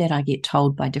know that I get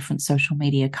told by different social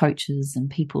media coaches and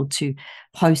people to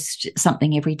post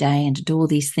something every day and to do all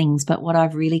these things. But what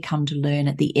I've really come to learn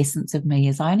at the essence of me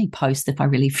is I only post if I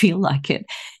really feel like it.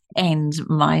 And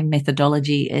my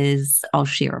methodology is I'll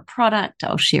share a product,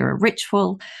 I'll share a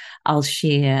ritual, I'll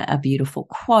share a beautiful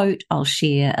quote, I'll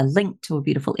share a link to a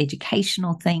beautiful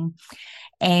educational thing,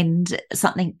 and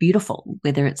something beautiful,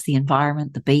 whether it's the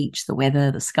environment, the beach, the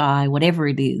weather, the sky, whatever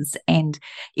it is. And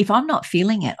if I'm not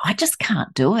feeling it, I just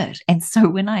can't do it. And so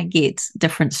when I get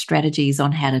different strategies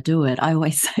on how to do it, I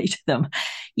always say to them,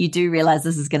 you do realize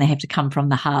this is going to have to come from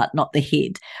the heart, not the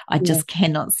head. I just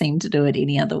cannot seem to do it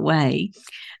any other way.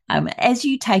 As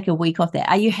you take a week off that,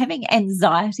 are you having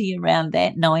anxiety around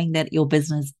that, knowing that your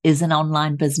business is an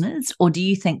online business? Or do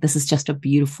you think this is just a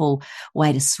beautiful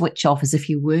way to switch off as if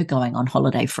you were going on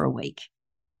holiday for a week?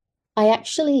 I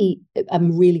actually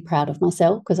am really proud of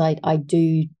myself, because I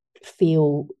do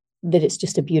feel that it's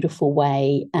just a beautiful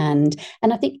way. And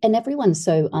I think, and everyone's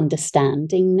so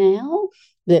understanding now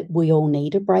that we all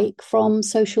need a break from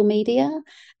social media.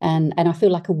 And I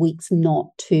feel like a week's not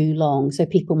too long. So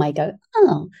people may go,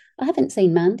 oh, I haven't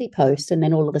seen Mandy post, and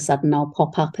then all of a sudden I'll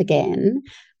pop up again.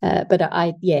 But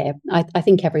I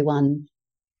think everyone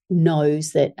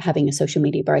knows that having a social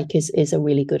media break is a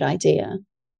really good idea.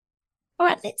 All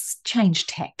right, let's change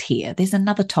tact here. There's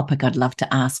another topic I'd love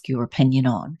to ask your opinion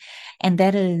on, and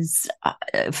that is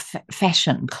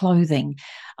fashion, clothing.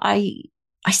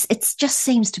 It just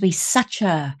seems to be such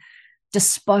a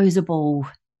disposable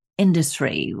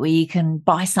industry where you can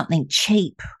buy something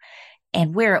cheap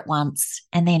and wear it once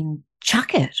and then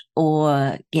chuck it,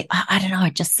 or I don't know,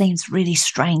 it just seems really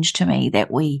strange to me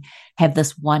that we have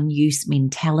this one-use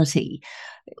mentality.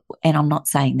 And I'm not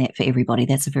saying that for everybody.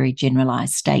 That's a very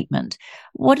generalized statement.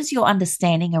 What is your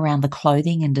understanding around the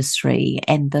clothing industry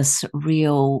and this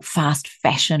real fast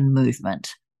fashion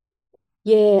movement?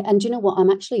 Yeah, and you know what?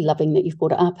 I'm actually loving that you've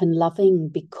brought it up, and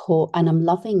I'm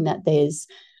loving that there's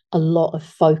a lot of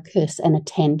focus and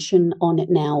attention on it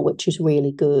now, which is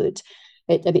really good.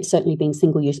 It's certainly been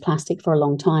single-use plastic for a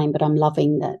long time, but I'm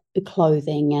loving that the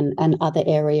clothing and other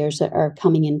areas are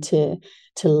coming into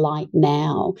light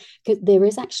now. Because there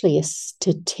is actually a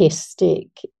statistic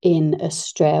in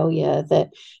Australia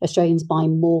that Australians buy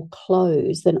more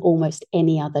clothes than almost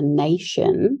any other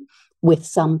nation, with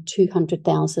some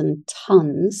 200,000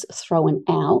 tons thrown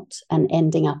out and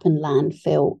ending up in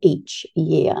landfill each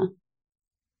year.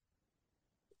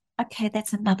 Okay,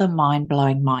 that's another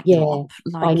mind-blowing mic drop.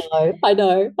 I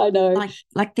know.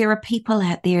 Like there are people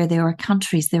out there are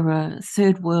countries, there are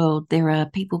third world, there are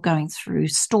people going through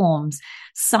storms,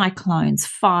 cyclones,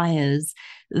 fires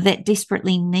that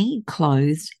desperately need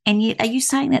clothes. And yet, are you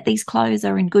saying that these clothes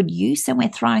are in good use and we're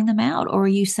throwing them out? Or are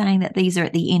you saying that these are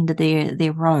at the end of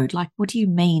their road? Like, what do you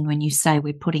mean when you say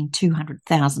we're putting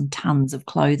 200,000 tons of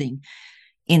clothing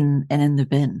in the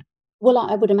bin? Well,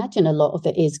 I would imagine a lot of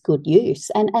it is good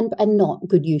use and not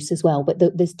good use as well. But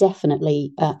there's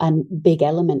definitely a big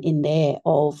element in there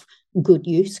of good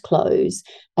use clothes.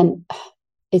 And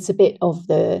it's a bit of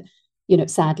the,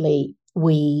 sadly,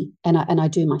 I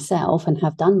do myself and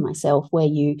have done myself, where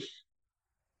you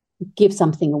give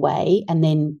something away and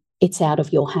then it's out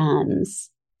of your hands.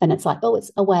 And it's like, oh,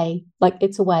 it's away. Like,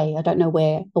 it's away. I don't know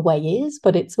where away is,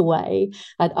 but it's away.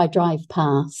 I drive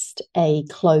past a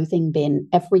clothing bin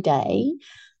every day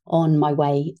on my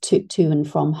way to and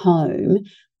from home.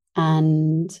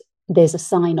 And there's a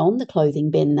sign on the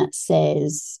clothing bin that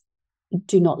says,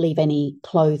 do not leave any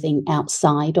clothing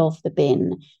outside of the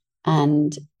bin.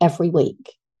 And every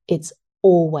week, it's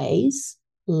always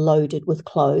loaded with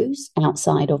clothes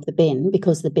outside of the bin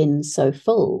because the bin's so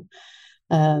full.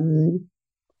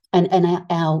 And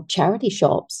our charity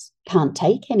shops can't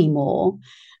take anymore.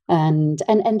 And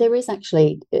there is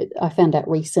actually, I found out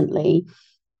recently,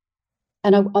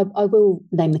 and I will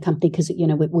name the company because,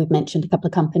 we've mentioned a couple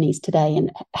of companies today,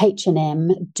 and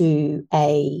H&M do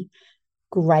a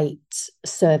great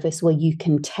service where you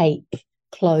can take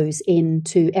clothes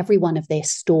into every one of their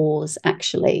stores.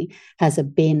 Actually has a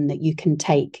bin that you can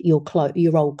take your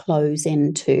old clothes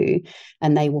into,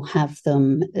 and they will have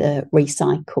them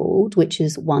recycled, which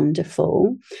is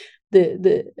wonderful.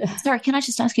 Sorry, can I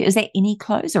just ask you, is that any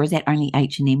clothes or is that only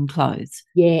H&M clothes?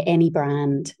 Yeah, any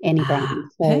brand, any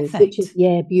brand. So, which Perfect. is,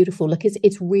 yeah, beautiful. Look,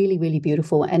 it's really, really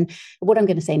beautiful. And what I'm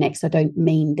going to say next, I don't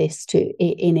mean this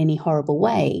in any horrible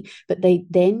way, but they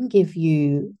then give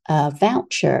you a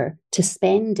voucher to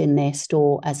spend in their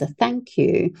store as a thank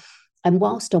you. And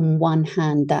whilst on one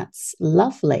hand that's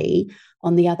lovely,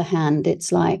 on the other hand,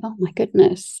 it's like, oh my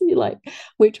goodness, you're like,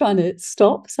 we're trying to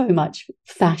stop so much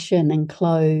fashion and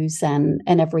clothes and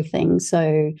everything.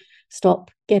 So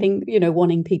stop getting,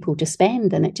 wanting people to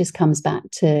spend. And it just comes back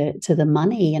to the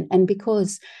money. And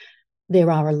because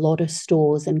there are a lot of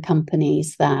stores and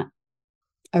companies that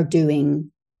are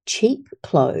doing cheap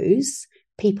clothes,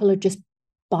 people are just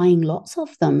buying lots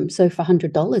of them. So for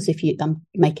 $100, I'm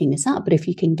making this up, but if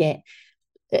you can get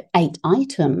 8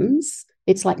 items,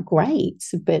 it's like great,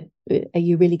 but are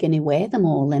you really going to wear them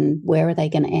all, and where are they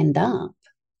going to end up?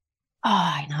 Oh,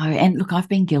 I know. And look, I've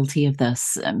been guilty of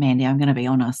this, Mandy. I'm going to be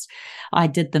honest. I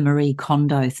did the Marie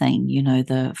Kondo thing,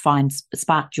 the find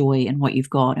spark joy in what you've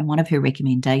got. And one of her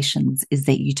recommendations is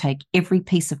that you take every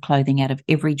piece of clothing out of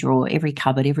every drawer, every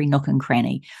cupboard, every nook and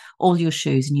cranny, all your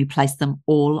shoes, and you place them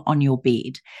all on your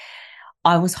bed.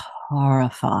 I was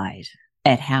horrified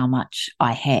at how much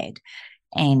I had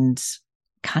and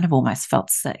kind of almost felt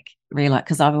sick, really,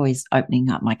 because I'm always opening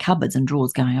up my cupboards and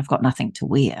drawers going, I've got nothing to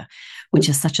wear, which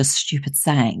is such a stupid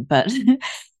saying. But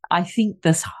I think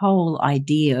this whole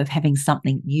idea of having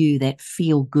something new that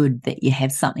feel good, that you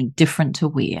have something different to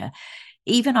wear,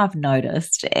 even I've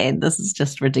noticed, and this is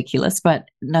just ridiculous, but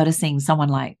noticing someone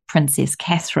like Princess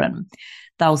Catherine,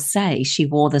 they'll say she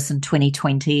wore this in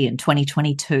 2020 and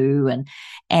 2022.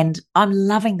 And I'm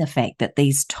loving the fact that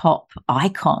these top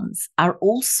icons are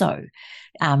also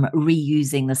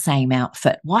reusing the same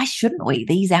outfit. Why shouldn't we?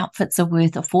 These outfits are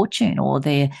worth a fortune, or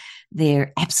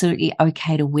they're absolutely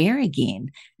okay to wear again.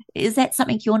 Is that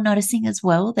something you're noticing as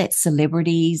well, that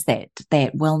celebrities, that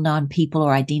well-known people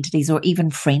or identities or even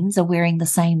friends are wearing the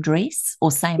same dress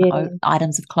or same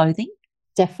items of clothing?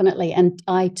 Definitely. And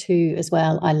I too, as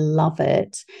well, I love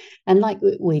it. And like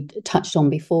we touched on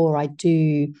before, I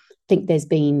do think there's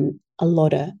been a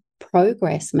lot of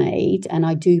progress made, and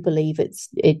I do believe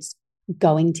it's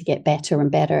going to get better and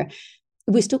better.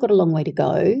 We've still got a long way to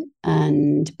go,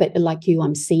 but like you,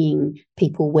 I'm seeing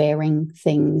people wearing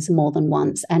things more than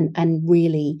once and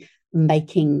really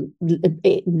making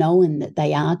it known that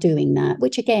they are doing that,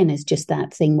 which again is just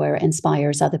that thing where it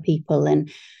inspires other people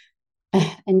and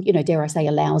dare I say,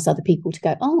 allows other people to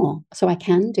go, oh, so I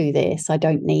can do this. I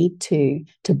don't need to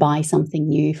buy something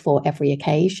new for every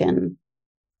occasion.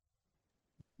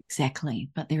 Exactly.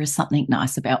 But there is something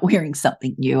nice about wearing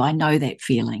something new. I know that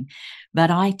feeling. But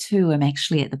I too am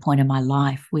actually at the point in my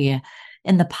life where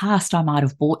in the past I might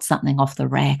have bought something off the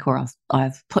rack, or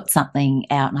I've put something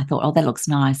out and I thought, oh, that looks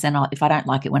nice. And if I don't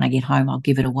like it when I get home, I'll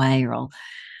give it away, or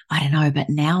I don't know. But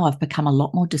now I've become a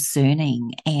lot more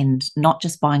discerning and not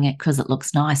just buying it because it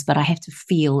looks nice, but I have to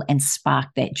feel and spark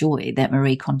that joy that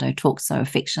Marie Kondo talks so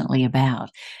affectionately about.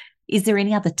 Is there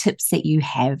any other tips that you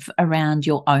have around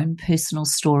your own personal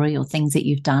story or things that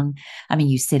you've done? I mean,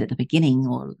 you said at the beginning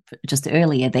or just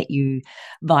earlier that you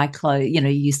buy clothes, you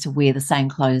used to wear the same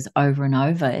clothes over and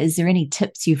over. Is there any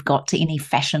tips you've got to any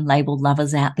fashion label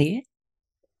lovers out there?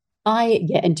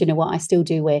 And do you know what? I still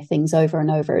do wear things over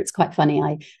and over. It's quite funny.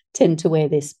 I tend to wear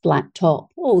this black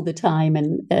top all the time.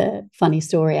 And funny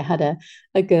story, I had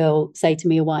a girl say to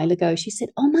me a while ago, she said,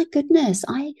 oh my goodness,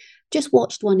 I just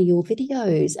watched one of your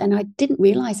videos and I didn't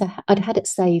realize I'd had it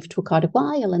saved for quite a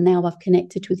while. And now I've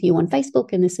connected with you on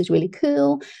Facebook and this is really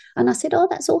cool. And I said, oh,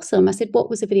 that's awesome. I said, what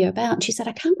was the video about? And she said,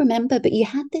 I can't remember, but you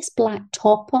had this black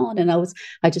top on. And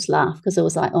I just laughed because I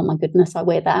was like, oh my goodness, I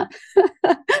wear that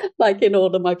like in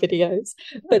all of my videos.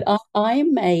 But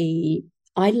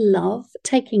I love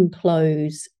taking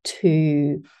clothes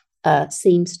to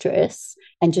seamstress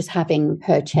and just having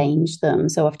her change them.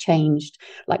 So I've changed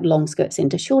like long skirts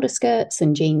into shorter skirts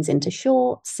and jeans into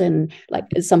shorts. And like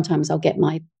sometimes I'll get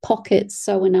my pockets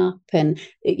sewn up and,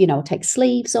 I'll take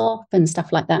sleeves off and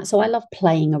stuff like that. So I love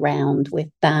playing around with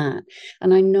that.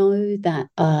 And I know that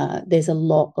there's a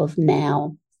lot of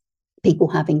now people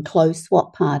having clothes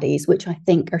swap parties, which I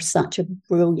think are such a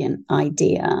brilliant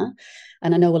idea.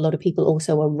 And I know a lot of people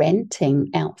also are renting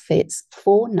outfits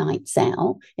for nights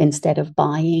out instead of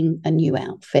buying a new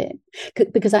outfit.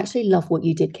 Because I actually love what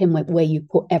you did, Kim, where you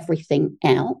put everything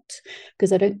out.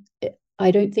 Because I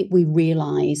don't think we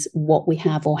realize what we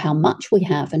have or how much we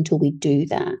have until we do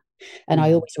that. And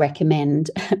I always recommend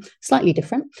slightly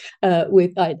different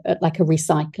with like a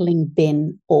recycling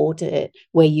bin audit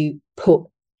where you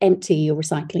empty your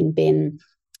recycling bin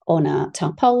on a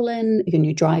tarpaulin in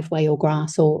your driveway or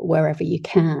grass or wherever you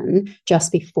can,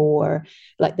 just before,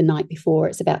 like the night before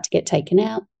it's about to get taken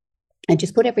out. And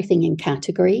just put everything in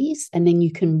categories, and then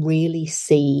you can really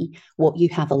see what you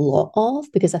have a lot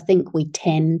of, because I think we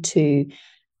tend to,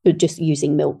 just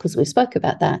using milk, because we spoke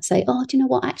about that, say, oh, do you know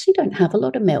what? I actually don't have a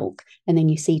lot of milk. And then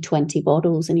you see 20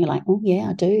 bottles and you're like, oh,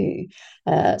 yeah, I do.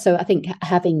 So I think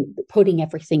putting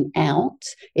everything out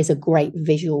is a great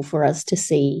visual for us to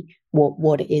see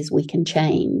what it is we can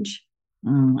change.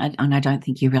 And I don't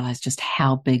think you realize just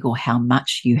how big or how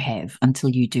much you have until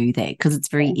you do that, because it's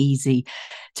very easy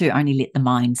to only let the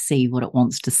mind see what it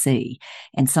wants to see.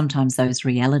 And sometimes those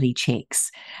reality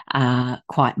checks are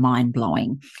quite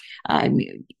mind-blowing. I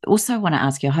also want to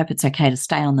ask you, I hope it's okay to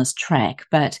stay on this track,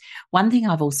 but one thing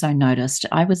I've also noticed,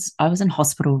 I was in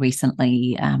hospital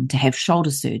recently to have shoulder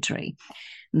surgery.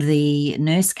 The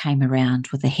nurse came around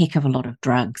with a heck of a lot of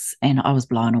drugs and I was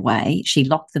blown away. She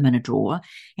locked them in a drawer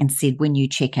and said, when you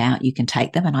check out, you can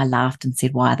take them. And I laughed and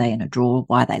said, why are they in a drawer?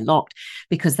 Why are they locked?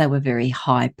 Because they were very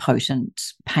high potent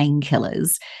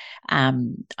painkillers. I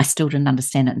still didn't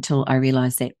understand it until I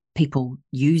realized that people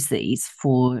use these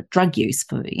for drug use,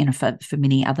 for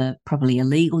many other probably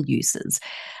illegal uses.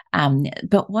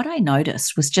 But what I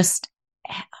noticed was just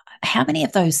how many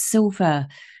of those silver,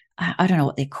 I don't know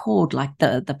what they're called, like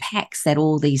the packs that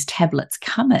all these tablets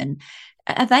come in,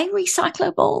 are they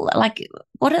recyclable? Like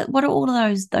what are all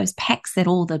of those packs that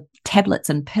all the tablets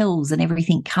and pills and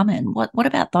everything come in? What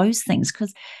about those things?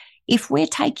 Because if we're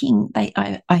taking,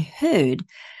 I heard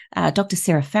Dr.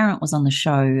 Sarah Farrant was on the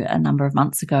show a number of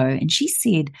months ago, and she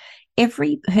said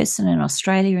every person in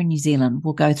Australia and New Zealand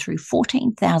will go through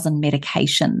 14,000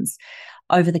 medications,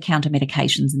 over-the-counter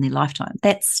medications in their lifetime.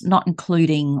 That's not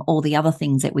including all the other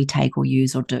things that we take or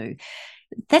use or do.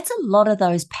 That's a lot of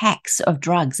those packs of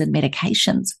drugs and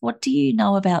medications. What do you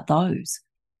know about those?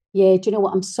 Yeah, do you know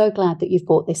what? I'm so glad that you've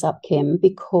brought this up, Kim,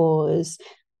 because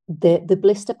the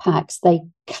blister packs, they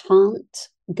can't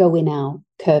go in our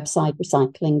curbside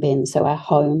recycling bin, so our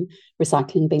home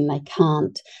recycling bin, they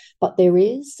can't. But there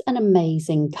is an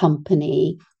amazing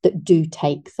company that do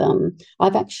take them.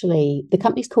 The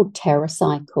company's called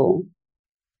TerraCycle,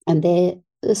 and the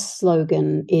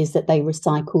slogan is that they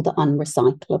recycle the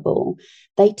unrecyclable.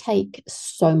 They take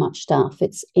so much stuff.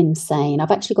 It's insane.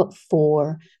 I've actually got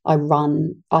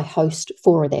I host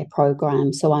 4 of their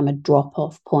programs. So I'm a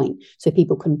drop-off point. So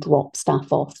people can drop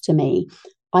stuff off to me.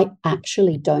 I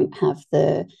actually don't have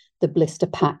the blister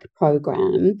pack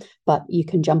program, but you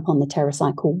can jump on the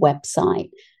TerraCycle website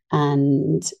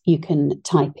and you can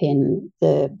type in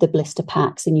the blister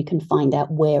packs and you can find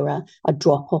out where a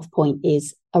drop-off point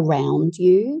is around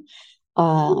you.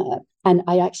 And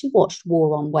I actually watched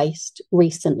War on Waste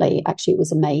recently. Actually, it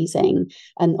was amazing.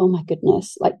 And oh my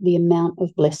goodness, like the amount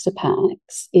of blister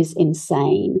packs is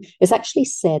insane. It's actually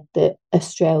said that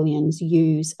Australians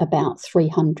use about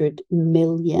 300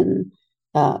 million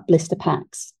blister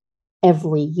packs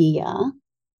every year.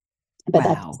 But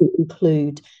that doesn't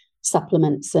include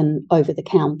supplements and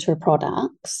over-the-counter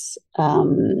products.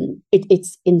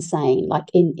 It's insane,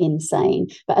 insane.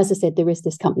 But as I said, there is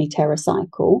this company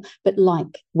TerraCycle, but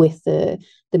like with the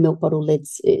milk bottle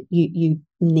lids, you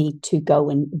need to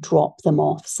go and drop them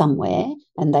off somewhere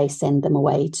and they send them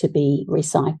away to be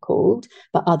recycled.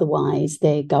 But otherwise,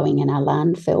 they're going in our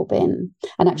landfill bin.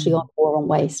 And actually on War on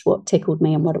Waste, what tickled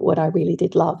me and what I really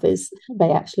did love is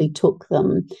they actually took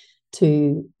them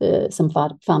to some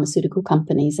pharmaceutical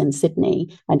companies in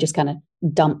Sydney and just kind of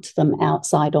dumped them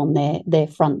outside on their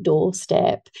front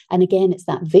doorstep. And again, it's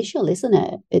that visual, isn't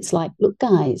it? It's like, look,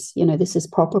 guys, this is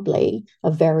probably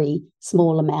a very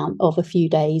small amount of a few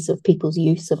days of people's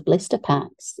use of blister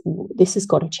packs. This has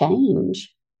got to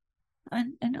change.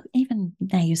 And even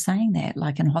now you're saying that,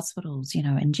 like in hospitals,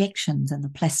 injections and the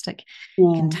plastic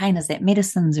containers that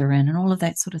medicines are in and all of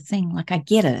that sort of thing. Like I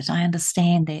get it. I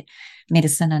understand that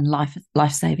medicine and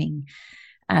life-saving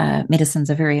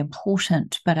medicines are very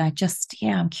important. But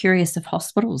I'm curious if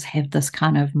hospitals have this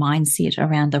kind of mindset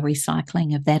around the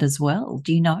recycling of that as well.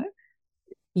 Do you know?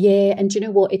 Yeah, and do you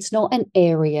know what? It's not an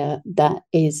area that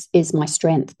is my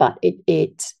strength, but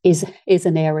it is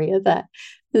an area that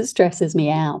stresses me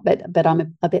out. But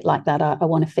I'm a bit like that. I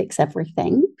want to fix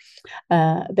everything.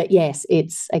 But yes,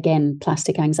 it's again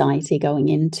plastic anxiety going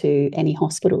into any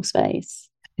hospital space.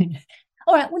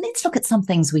 All right, well, let's look at some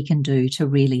things we can do to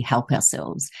really help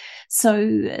ourselves.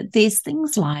 So there's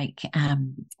things like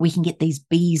we can get these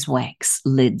beeswax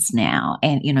lids now,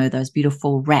 and, you know, those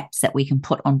beautiful wraps that we can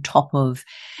put on top of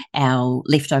our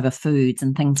leftover foods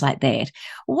and things like that.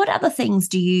 What other things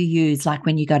do you use, like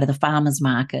when you go to the farmers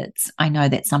markets? I know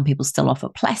that some people still offer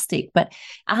plastic, but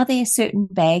are there certain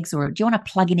bags, or do you want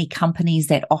to plug any companies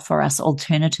that offer us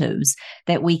alternatives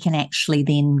that we can actually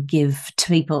then give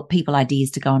to people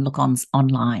ideas to go and look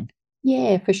online?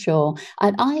 Yeah, for sure.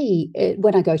 And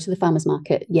when I go to the farmers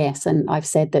market, yes, and I've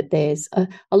said that there's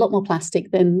a lot more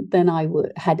plastic than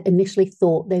had initially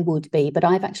thought there would be, but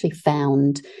I've actually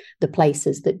found the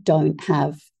places that don't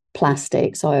have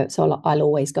plastic, so I'll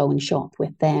always go and shop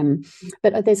with them.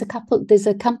 But there's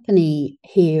a company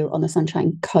here on the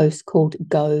Sunshine Coast called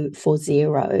Go for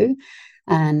Zero,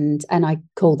 and I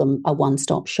call them a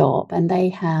one-stop shop, and they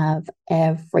have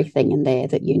everything in there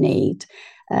that you need.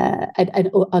 And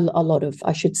a lot of,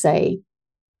 I should say,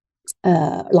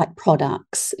 like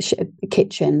products,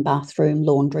 kitchen, bathroom,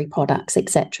 laundry products,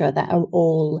 etc., that are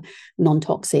all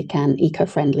non-toxic and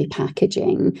eco-friendly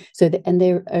packaging. And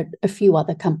there are a few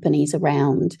other companies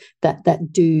around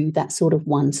that do that sort of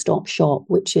one-stop shop,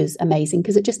 which is amazing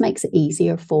because it just makes it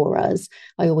easier for us.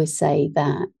 I always say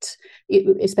that,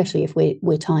 especially if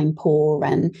we're time poor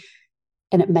and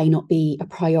it may not be a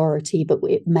priority, but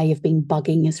it may have been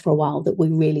bugging us for a while that we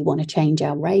really want to change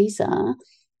our razor.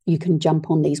 You can jump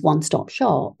on these one-stop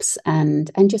shops and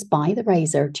just buy the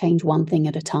razor, change one thing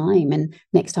at a time. And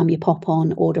next time you pop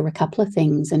on, order a couple of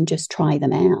things and just try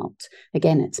them out.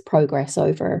 Again, it's progress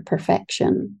over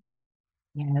perfection.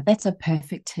 Yeah, that's a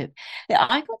perfect tip.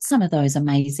 I got some of those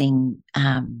amazing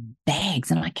bags,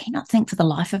 and I cannot think for the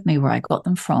life of me where I got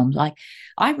them from. Like,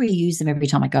 I reuse them every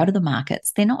time I go to the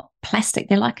markets. They're not plastic.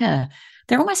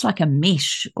 They're almost like a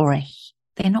mesh,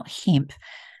 they're not hemp.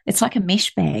 It's like a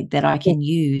mesh bag that I can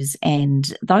use.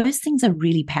 And those things are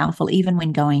really powerful, even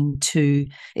when going to,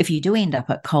 if you do end up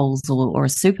at Coles or a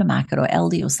supermarket or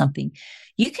Aldi or something,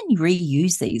 you can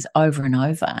reuse these over and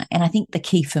over. And I think the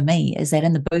key for me is that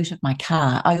in the boot of my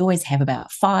car, I always have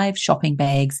about 5 shopping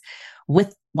bags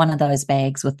with one of those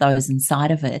bags with those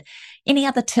inside of it. Any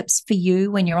other tips for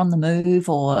you when you're on the move,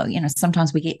 or, you know,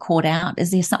 sometimes we get caught out?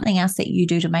 Is there something else that you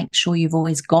do to make sure you've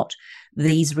always got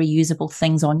these reusable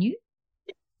things on you?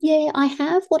 Yeah, I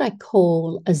have what I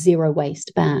call a zero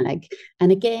waste bag.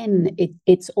 And again,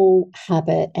 it's all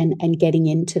habit and getting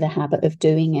into the habit of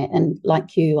doing it. And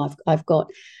like you, I've got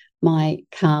my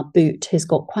car boot has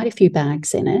got quite a few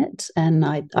bags in it. And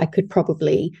I could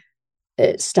probably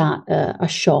start a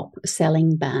shop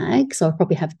selling bags. So I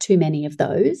probably have too many of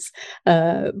those.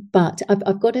 But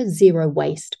I've got a zero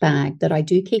waste bag that I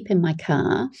do keep in my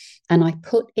car. And I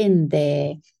put in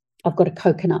there, I've got a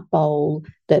coconut bowl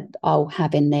that I'll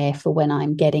have in there for when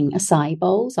I'm getting acai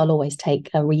bowls. I'll always take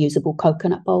a reusable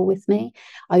coconut bowl with me.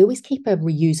 I always keep a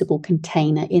reusable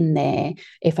container in there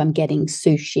if I'm getting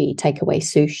sushi, takeaway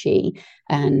sushi.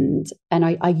 And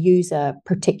I use a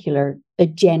particular,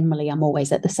 generally I'm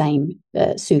always at the same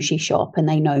sushi shop, and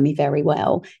they know me very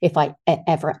well. If I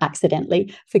ever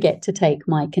accidentally forget to take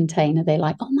my container, they're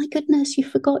like, "Oh my goodness, you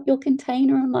forgot your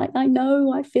container." I'm like, "I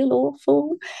know, I feel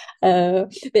awful." But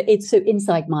it's so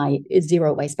inside my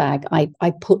zero waste bag,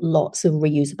 I put lots of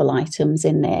reusable items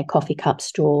in there, coffee cups,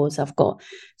 straws. I've got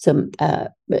some, I'm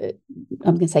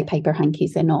going to say paper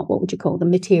hankies. They're not, what would you call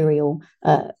them? Material,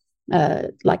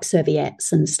 like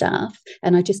serviettes and stuff.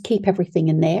 And I just keep everything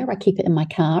in there. I keep it in my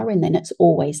car, and then it's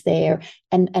always there.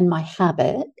 And my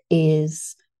habit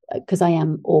is, because I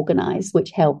am organized,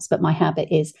 which helps, but my habit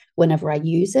is whenever I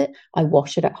use it, I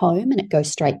wash it at home and it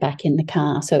goes straight back in the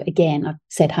car. So again, I've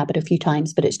said habit a few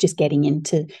times, but it's just getting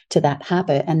into that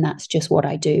habit. And that's just what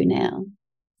I do now.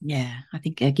 Yeah, I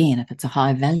think, again, if it's a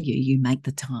high value, you make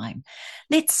the time.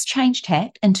 Let's change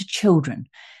tack into children.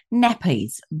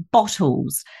 Nappies,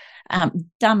 bottles,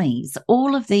 dummies,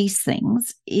 all of these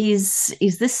things. Is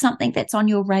this something that's on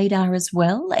your radar as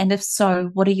well? And if so,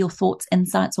 what are your thoughts,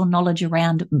 insights, or knowledge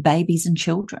around babies and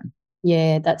children?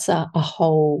 Yeah, that's a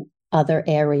whole other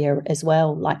area as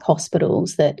well, like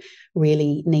hospitals that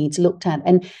really needs looked at.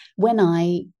 And when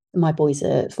my boys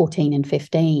are 14 and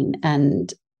 15,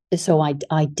 and so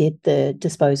I did the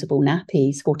disposable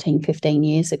nappies 14, 15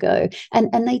 years ago.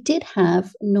 And they did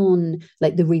have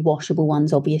like the rewashable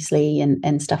ones, obviously,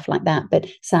 and stuff like that. But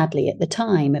sadly, at the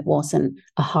time, it wasn't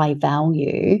a high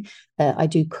value. I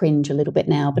do cringe a little bit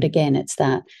now. But again, it's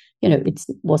that, it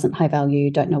wasn't high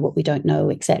value, don't know what we don't know,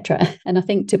 etc. And I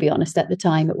think, to be honest, at the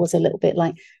time, it was a little bit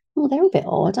like, oh, they're a bit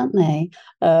odd, aren't they?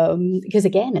 Because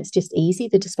again, it's just easy,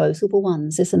 the disposable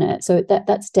ones, isn't it? So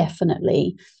that's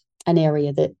definitely an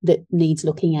area that needs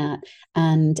looking at,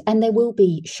 and there will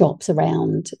be shops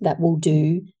around that will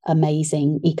do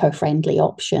amazing eco-friendly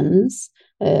options.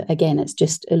 Again, it's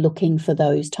just looking for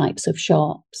those types of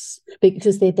shops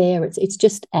because they're there. It's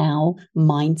just our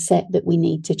mindset that we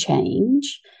need to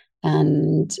change,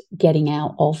 and getting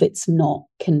out of it's not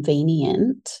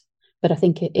convenient. But I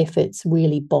think if it's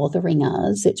really bothering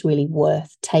us, it's really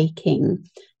worth taking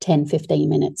 10, 15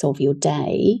 minutes of your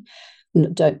day.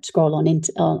 Don't scroll on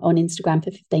Instagram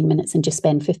for 15 minutes and just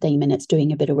spend 15 minutes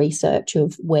doing a bit of research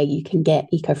of where you can get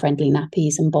eco-friendly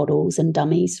nappies and bottles and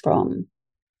dummies from.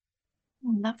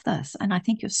 I love this. And I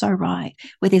think you're so right.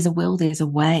 Where there's a will, there's a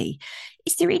way.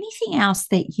 Is there anything else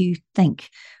that you think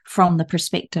from the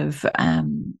perspective, I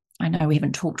know we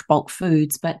haven't talked bulk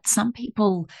foods, but some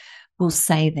people will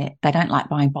say that they don't like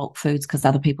buying bulk foods because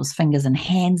other people's fingers and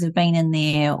hands have been in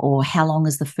there, or how long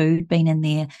has the food been in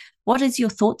there? What is your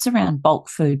thoughts around bulk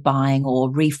food buying or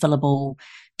refillable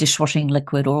dishwashing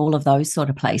liquid or all of those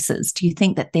sort of places? Do you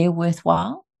think that they're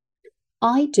worthwhile?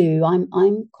 I do.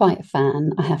 I'm quite a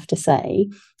fan, I have to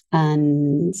say.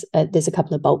 And there's a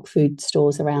couple of bulk food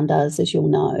stores around us, as you'll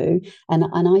know. And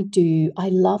I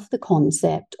love the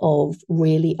concept of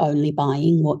really only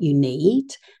buying what you need.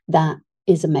 That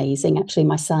is amazing. Actually,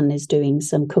 my son is doing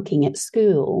some cooking at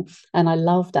school, and I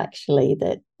loved actually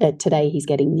that today he's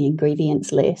getting the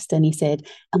ingredients list, and he said,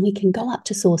 and we can go up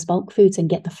to Source Bulk Foods and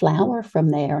get the flour from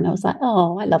there. And I was like,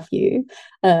 oh, I love you,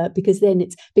 because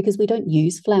we don't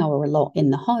use flour a lot in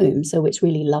the home, so it's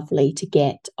really lovely to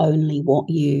get only what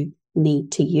you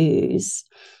need to use.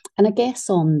 And I guess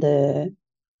on the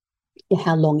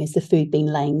how long has the food been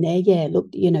laying there? Yeah, look,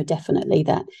 definitely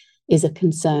that is a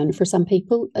concern for some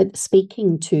people.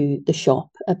 Speaking to the shop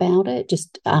about it,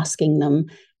 just asking them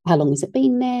how long has it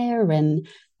been there, and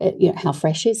how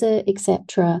fresh is it,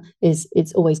 etc.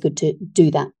 It's always good to do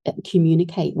that,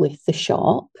 communicate with the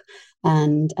shop,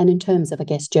 and in terms of, I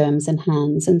guess, germs and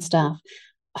hands and stuff.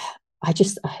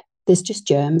 There's just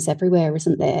germs everywhere,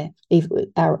 isn't there?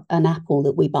 Even an apple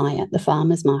that we buy at the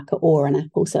farmer's market, or an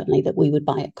apple certainly that we would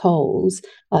buy at Coles,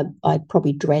 I'd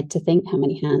probably dread to think how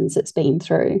many hands it's been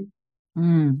through.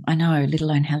 I know, let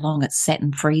alone how long it's sat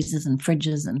in freezers and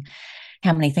fridges, and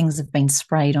how many things have been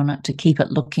sprayed on it to keep it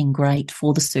looking great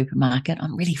for the supermarket.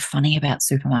 I'm really funny about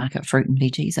supermarket fruit and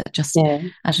veggies. It just, Yeah.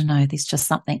 I don't know, there's just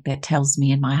something that tells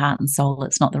me in my heart and soul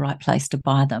it's not the right place to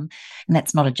buy them. And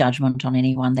that's not a judgment on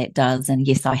anyone that does. And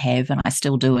yes, I have, and I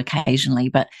still do occasionally,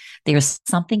 but there is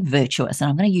something virtuous, and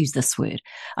I'm going to use this word.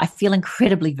 I feel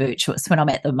incredibly virtuous when I'm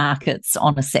at the markets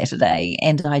on a Saturday,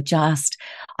 and I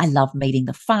love meeting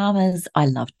the farmers. I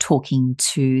love talking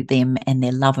to them and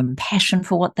their love and passion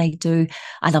for what they do.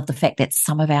 I love the fact that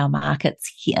some of our markets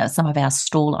here, some of our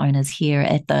stall owners here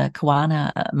at the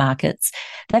Kawana markets,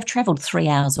 they've travelled 3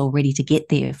 hours already to get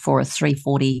there for a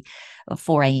 3:40 or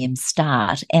 4 a.m.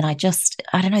 start. And I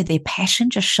don't know, their passion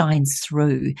just shines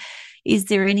through. Is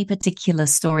there any particular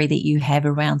story that you have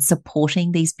around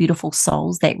supporting these beautiful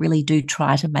souls that really do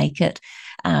try to make it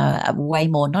way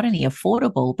more, not only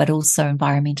affordable, but also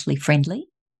environmentally friendly?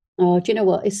 Oh, do you know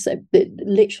what? It's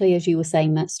literally, as you were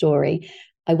saying that story,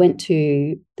 I went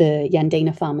to the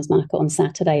Yandina Farmers Market on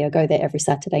Saturday. I go there every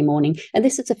Saturday morning. And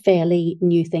this is a fairly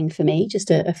new thing for me, just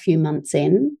a few months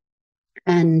in.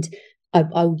 And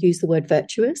I'll use the word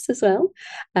virtuous as well.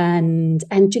 And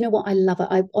do you know what? I love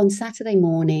it. On Saturday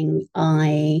morning,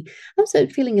 I was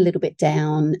feeling a little bit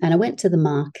down, and I went to the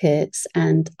markets,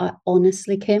 and I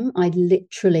honestly, Kim, I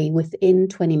literally, within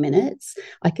 20 minutes,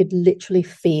 I could literally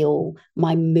feel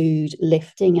my mood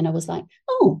lifting. And I was like,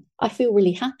 oh, I feel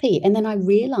really happy. And then I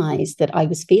realized that I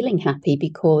was feeling happy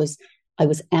because I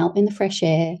was out in the fresh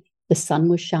air. The sun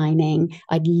was shining.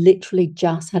 I'd literally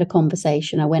just had a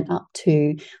conversation. I went up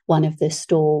to one of the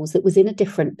stalls that was in a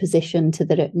different position to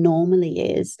that it normally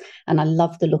is. And I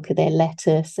loved the look of their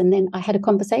lettuce. And then I had a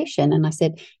conversation, and I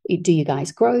said, do you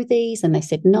guys grow these? And they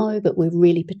said, no, but we're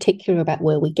really particular about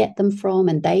where we get them from.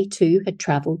 And they too had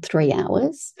traveled 3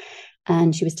 hours.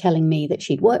 And she was telling me that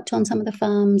she'd worked on some of the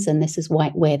farms, and this is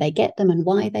where they get them and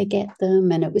why they get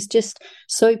them. And it was just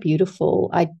so beautiful.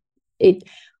 I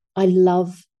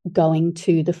love going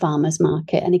to the farmers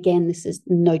market. And again, this is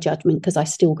no judgment because I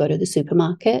still go to the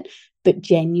supermarket, but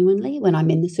genuinely, when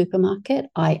I'm in the supermarket,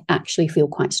 I actually feel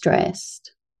quite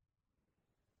stressed.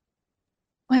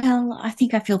 Well, I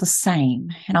think I feel the same.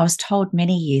 And I was told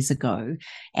many years ago,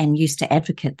 and used to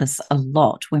advocate this a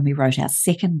lot when we wrote our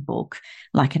second book,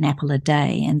 Like an Apple a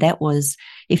Day. And that was,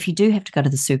 if you do have to go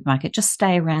to the supermarket, just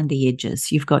stay around the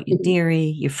edges. You've got your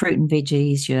dairy, your fruit and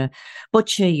veggies, your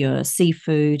butcher, your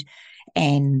seafood.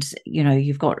 and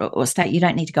you've got or state you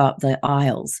don't need to go up the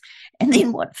aisles. And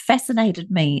then what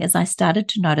fascinated me is I started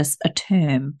to notice a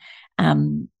term,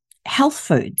 health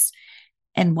foods,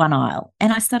 in one aisle.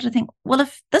 And I started to think, well,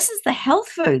 if this is the health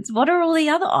foods, what are all the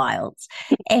other aisles?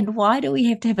 And why do we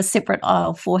have to have a separate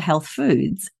aisle for health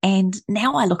foods? And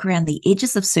now I look around the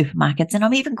edges of supermarkets and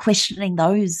I'm even questioning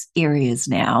those areas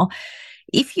now.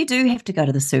 If you do have to go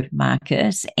to the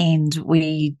supermarket and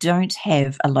we don't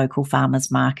have a local farmers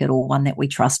market or one that we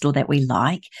trust or that we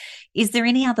like, is there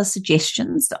any other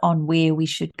suggestions on where we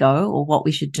should go or what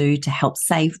we should do to help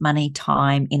save money,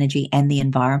 time, energy, and the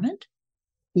environment?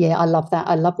 Yeah, I love that.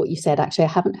 I love what you said. Actually,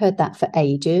 I haven't heard that for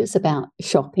ages about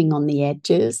shopping on the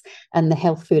edges, and the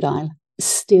health food aisle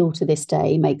still to this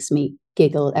day makes me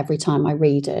giggle every time I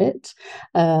read it.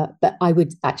 But I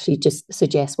would actually just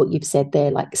suggest what you've said there,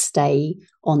 like stay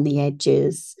on the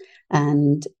edges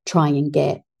and try and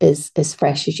get as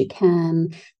fresh as you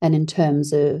can. And in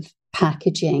terms of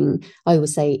packaging, I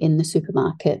always say in the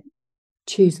supermarket,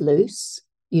 choose loose.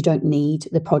 You don't need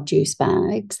the produce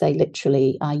bags. They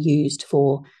literally are used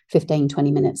for 15,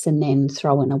 20 minutes and then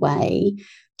thrown away,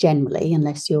 generally,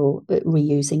 unless you're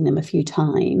reusing them a few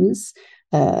times.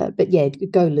 But yeah,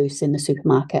 go loose in the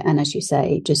supermarket. And as you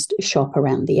say, just shop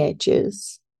around the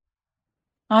edges.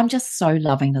 I'm just so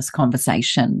loving this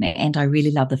conversation. And I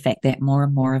really love the fact that more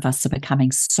and more of us are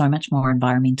becoming so much more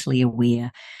environmentally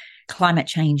aware. Climate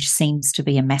change seems to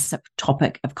be a massive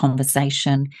topic of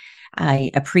conversation.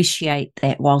 I appreciate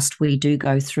that whilst we do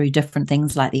go through different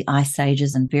things like the ice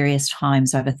ages and various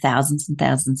times over thousands and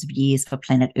thousands of years for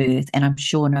planet Earth, and I'm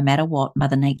sure no matter what,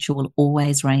 Mother Nature will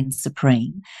always reign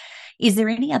supreme. Is there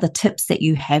any other tips that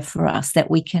you have for us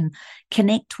that we can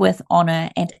connect with, honour,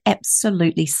 and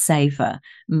absolutely savour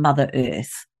Mother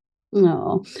Earth?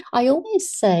 No, I always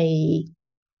say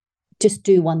just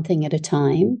do one thing at a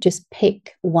time. Just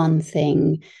pick one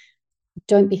thing.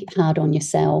 Don't be hard on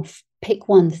yourself. Pick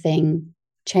one thing,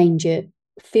 change it,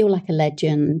 feel like a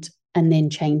legend, and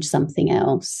then change something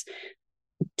else.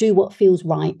 Do what feels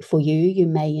right for you. You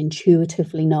may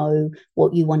intuitively know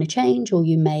what you want to change, or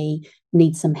you may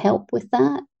need some help with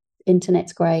that.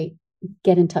 Internet's great.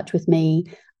 Get in touch with me.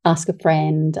 Ask a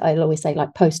friend. I'll always say,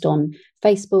 like, post on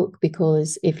Facebook,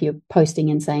 because if you're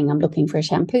posting and saying, I'm looking for a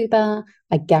shampoo bar,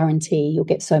 I guarantee you'll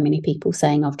get so many people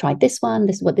saying, I've tried this one.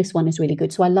 This one is really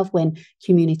good. So I love when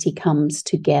community comes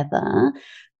together.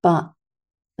 But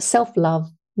self-love,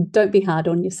 don't be hard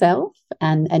on yourself,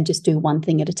 and just do one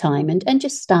thing at a time, and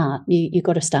just start. You've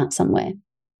got to start somewhere.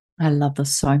 I love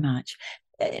this so much.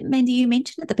 Mandy, you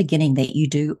mentioned at the beginning that you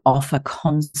do offer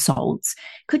consults.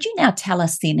 Could you now tell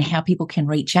us then how people can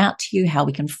reach out to you, how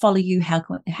we can follow you, how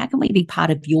can we be part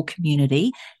of your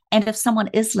community? And if someone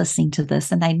is listening to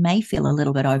this and they may feel a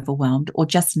little bit overwhelmed or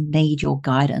just need your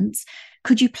guidance,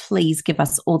 could you please give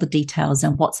us all the details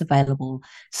and what's available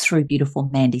through beautiful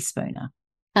Mandy Spooner?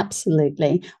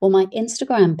 Absolutely. Well, my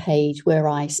Instagram page, where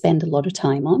I spend a lot of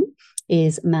time on,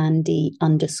 is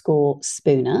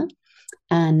Mandy_Spooner.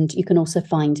 And you can also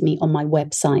find me on my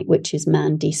website, which is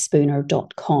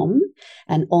mandyspooner.com.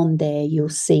 And on there, you'll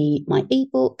see my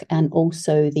ebook and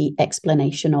also the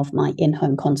explanation of my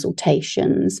in-home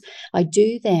consultations. I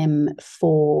do them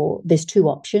there's two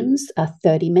options, a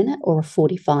 30-minute or a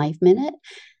 45-minute,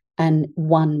 and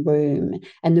one room.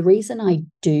 And the reason I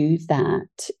do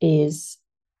that is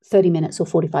 30 minutes or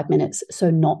 45 minutes,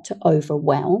 so not to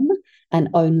overwhelm, and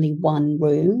only one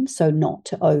room, so not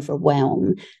to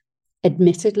overwhelm.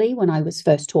 Admittedly, when I was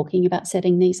first talking about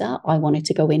setting these up, I wanted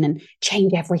to go in and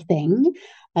change everything.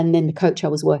 And then the coach I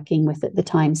was working with at the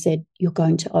time said, you're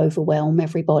going to overwhelm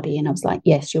everybody. And I was like,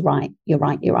 yes, you're right.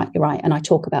 And I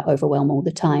talk about overwhelm all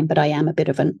the time, but I am a bit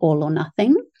of an all or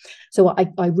nothing. So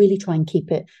I really try and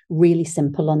keep it really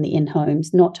simple on the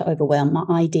in-homes, not to overwhelm. My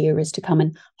idea is to come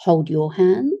and hold your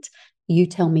hand. You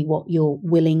tell me what you're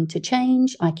willing to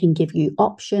change. I can give you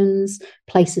options,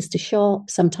 places to shop,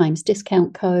 sometimes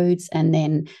discount codes, and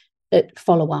then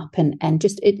follow up. And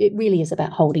just it really is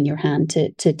about holding your hand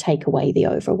to take away the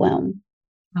overwhelm.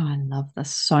 Oh, I love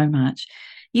this so much.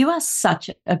 You are such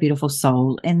a beautiful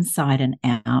soul inside and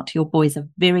out. Your boys are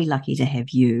very lucky to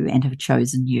have you and have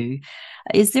chosen you.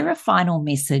 Is there a final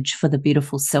message for the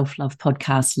beautiful Self-Love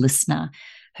Podcast listener,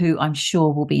 who I'm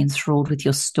sure will be enthralled with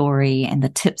your story and the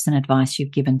tips and advice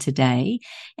you've given today?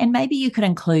 And maybe you could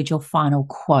include your final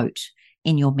quote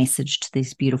in your message to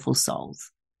these beautiful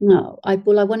souls. No, I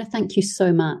want to thank you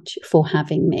so much for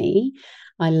having me.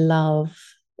 I love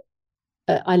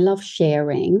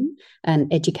sharing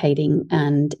and educating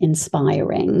and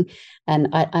inspiring, and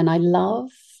I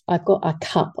I've got a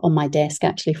cup on my desk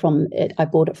actually from it. I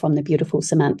bought it from the beautiful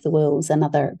Samantha Wills,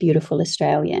 another beautiful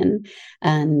Australian.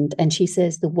 And she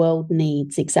says the world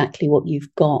needs exactly what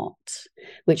you've got,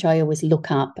 which I always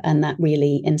look up, and that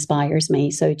really inspires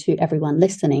me. So to everyone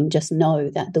listening, just know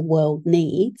that the world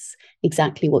needs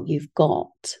exactly what you've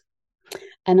got.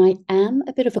 And I am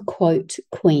a bit of a quote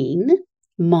queen.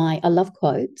 I love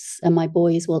quotes, and my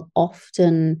boys will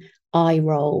often eye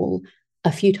roll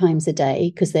a few times a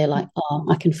day because they're like, oh,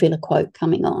 I can feel a quote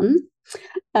coming on.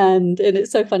 And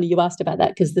it's so funny you asked about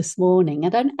that, because this morning, I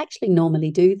don't actually normally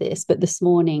do this, but this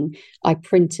morning I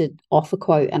printed off a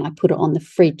quote and I put it on the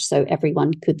fridge so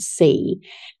everyone could see.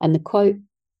 And the quote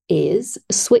is,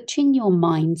 switching your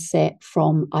mindset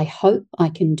from I hope I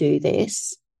can do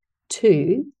this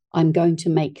to I'm going to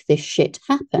make this shit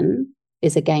happen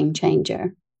is a game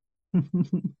changer.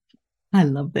 I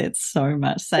love that so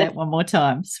much. Say it one more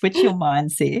time. Switch your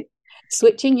mindset.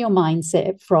 Switching your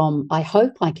mindset from I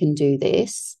hope I can do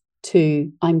this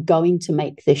to I'm going to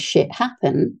make this shit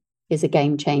happen is a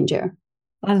game changer.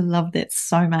 I love that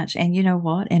so much. And you know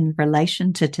what? In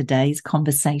relation to today's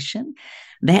conversation,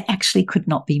 that actually could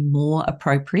not be more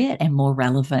appropriate and more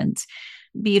relevant.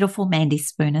 Beautiful Mandy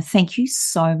Spooner, thank you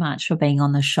so much for being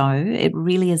on the show. It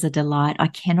really is a delight. I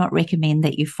cannot recommend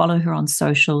that you follow her on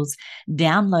socials,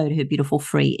 download her beautiful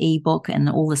free ebook and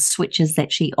all the switches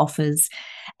that she offers,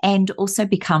 and also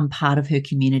become part of her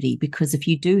community, because if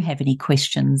you do have any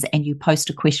questions and you post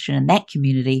a question in that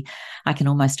community, I can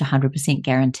almost 100%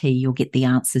 guarantee you'll get the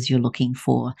answers you're looking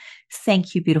for.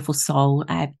 Thank you, beautiful soul.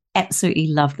 I've absolutely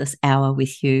loved this hour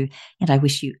with you, and I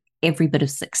wish you every bit of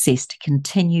success to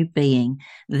continue being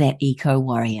that eco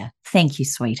warrior. Thank you,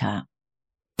 sweetheart.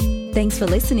 Thanks for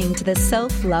listening to the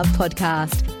Self-Love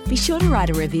Podcast. Be sure to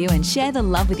write a review and share the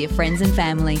love with your friends and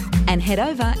family. And head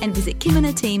over and visit Kim and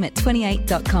her team at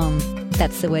 28.com.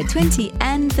 That's the word 20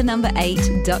 and the number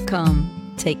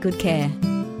 8.com. Take good care.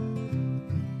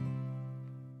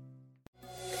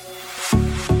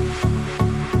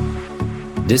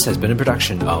 This has been a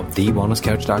production of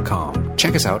TheWellnessCouch.com.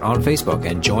 Check us out on Facebook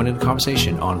and join in the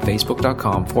conversation on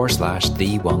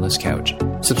Facebook.com/The Wellness Couch.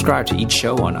 Subscribe to each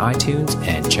show on iTunes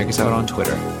and check us out on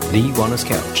Twitter. The Wellness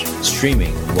Couch,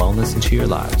 streaming wellness into your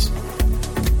lives.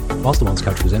 Whilst the Wellness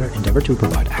Couch presenter endeavor to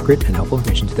provide accurate and helpful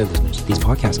information to their listeners, these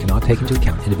podcasts cannot take into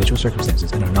account individual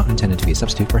circumstances and are not intended to be a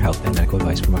substitute for health and medical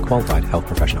advice from a qualified health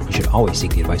professional. You should always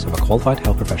seek the advice of a qualified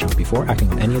health professional before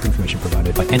acting on any of the information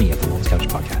provided by any of the Wellness Couch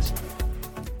podcasts.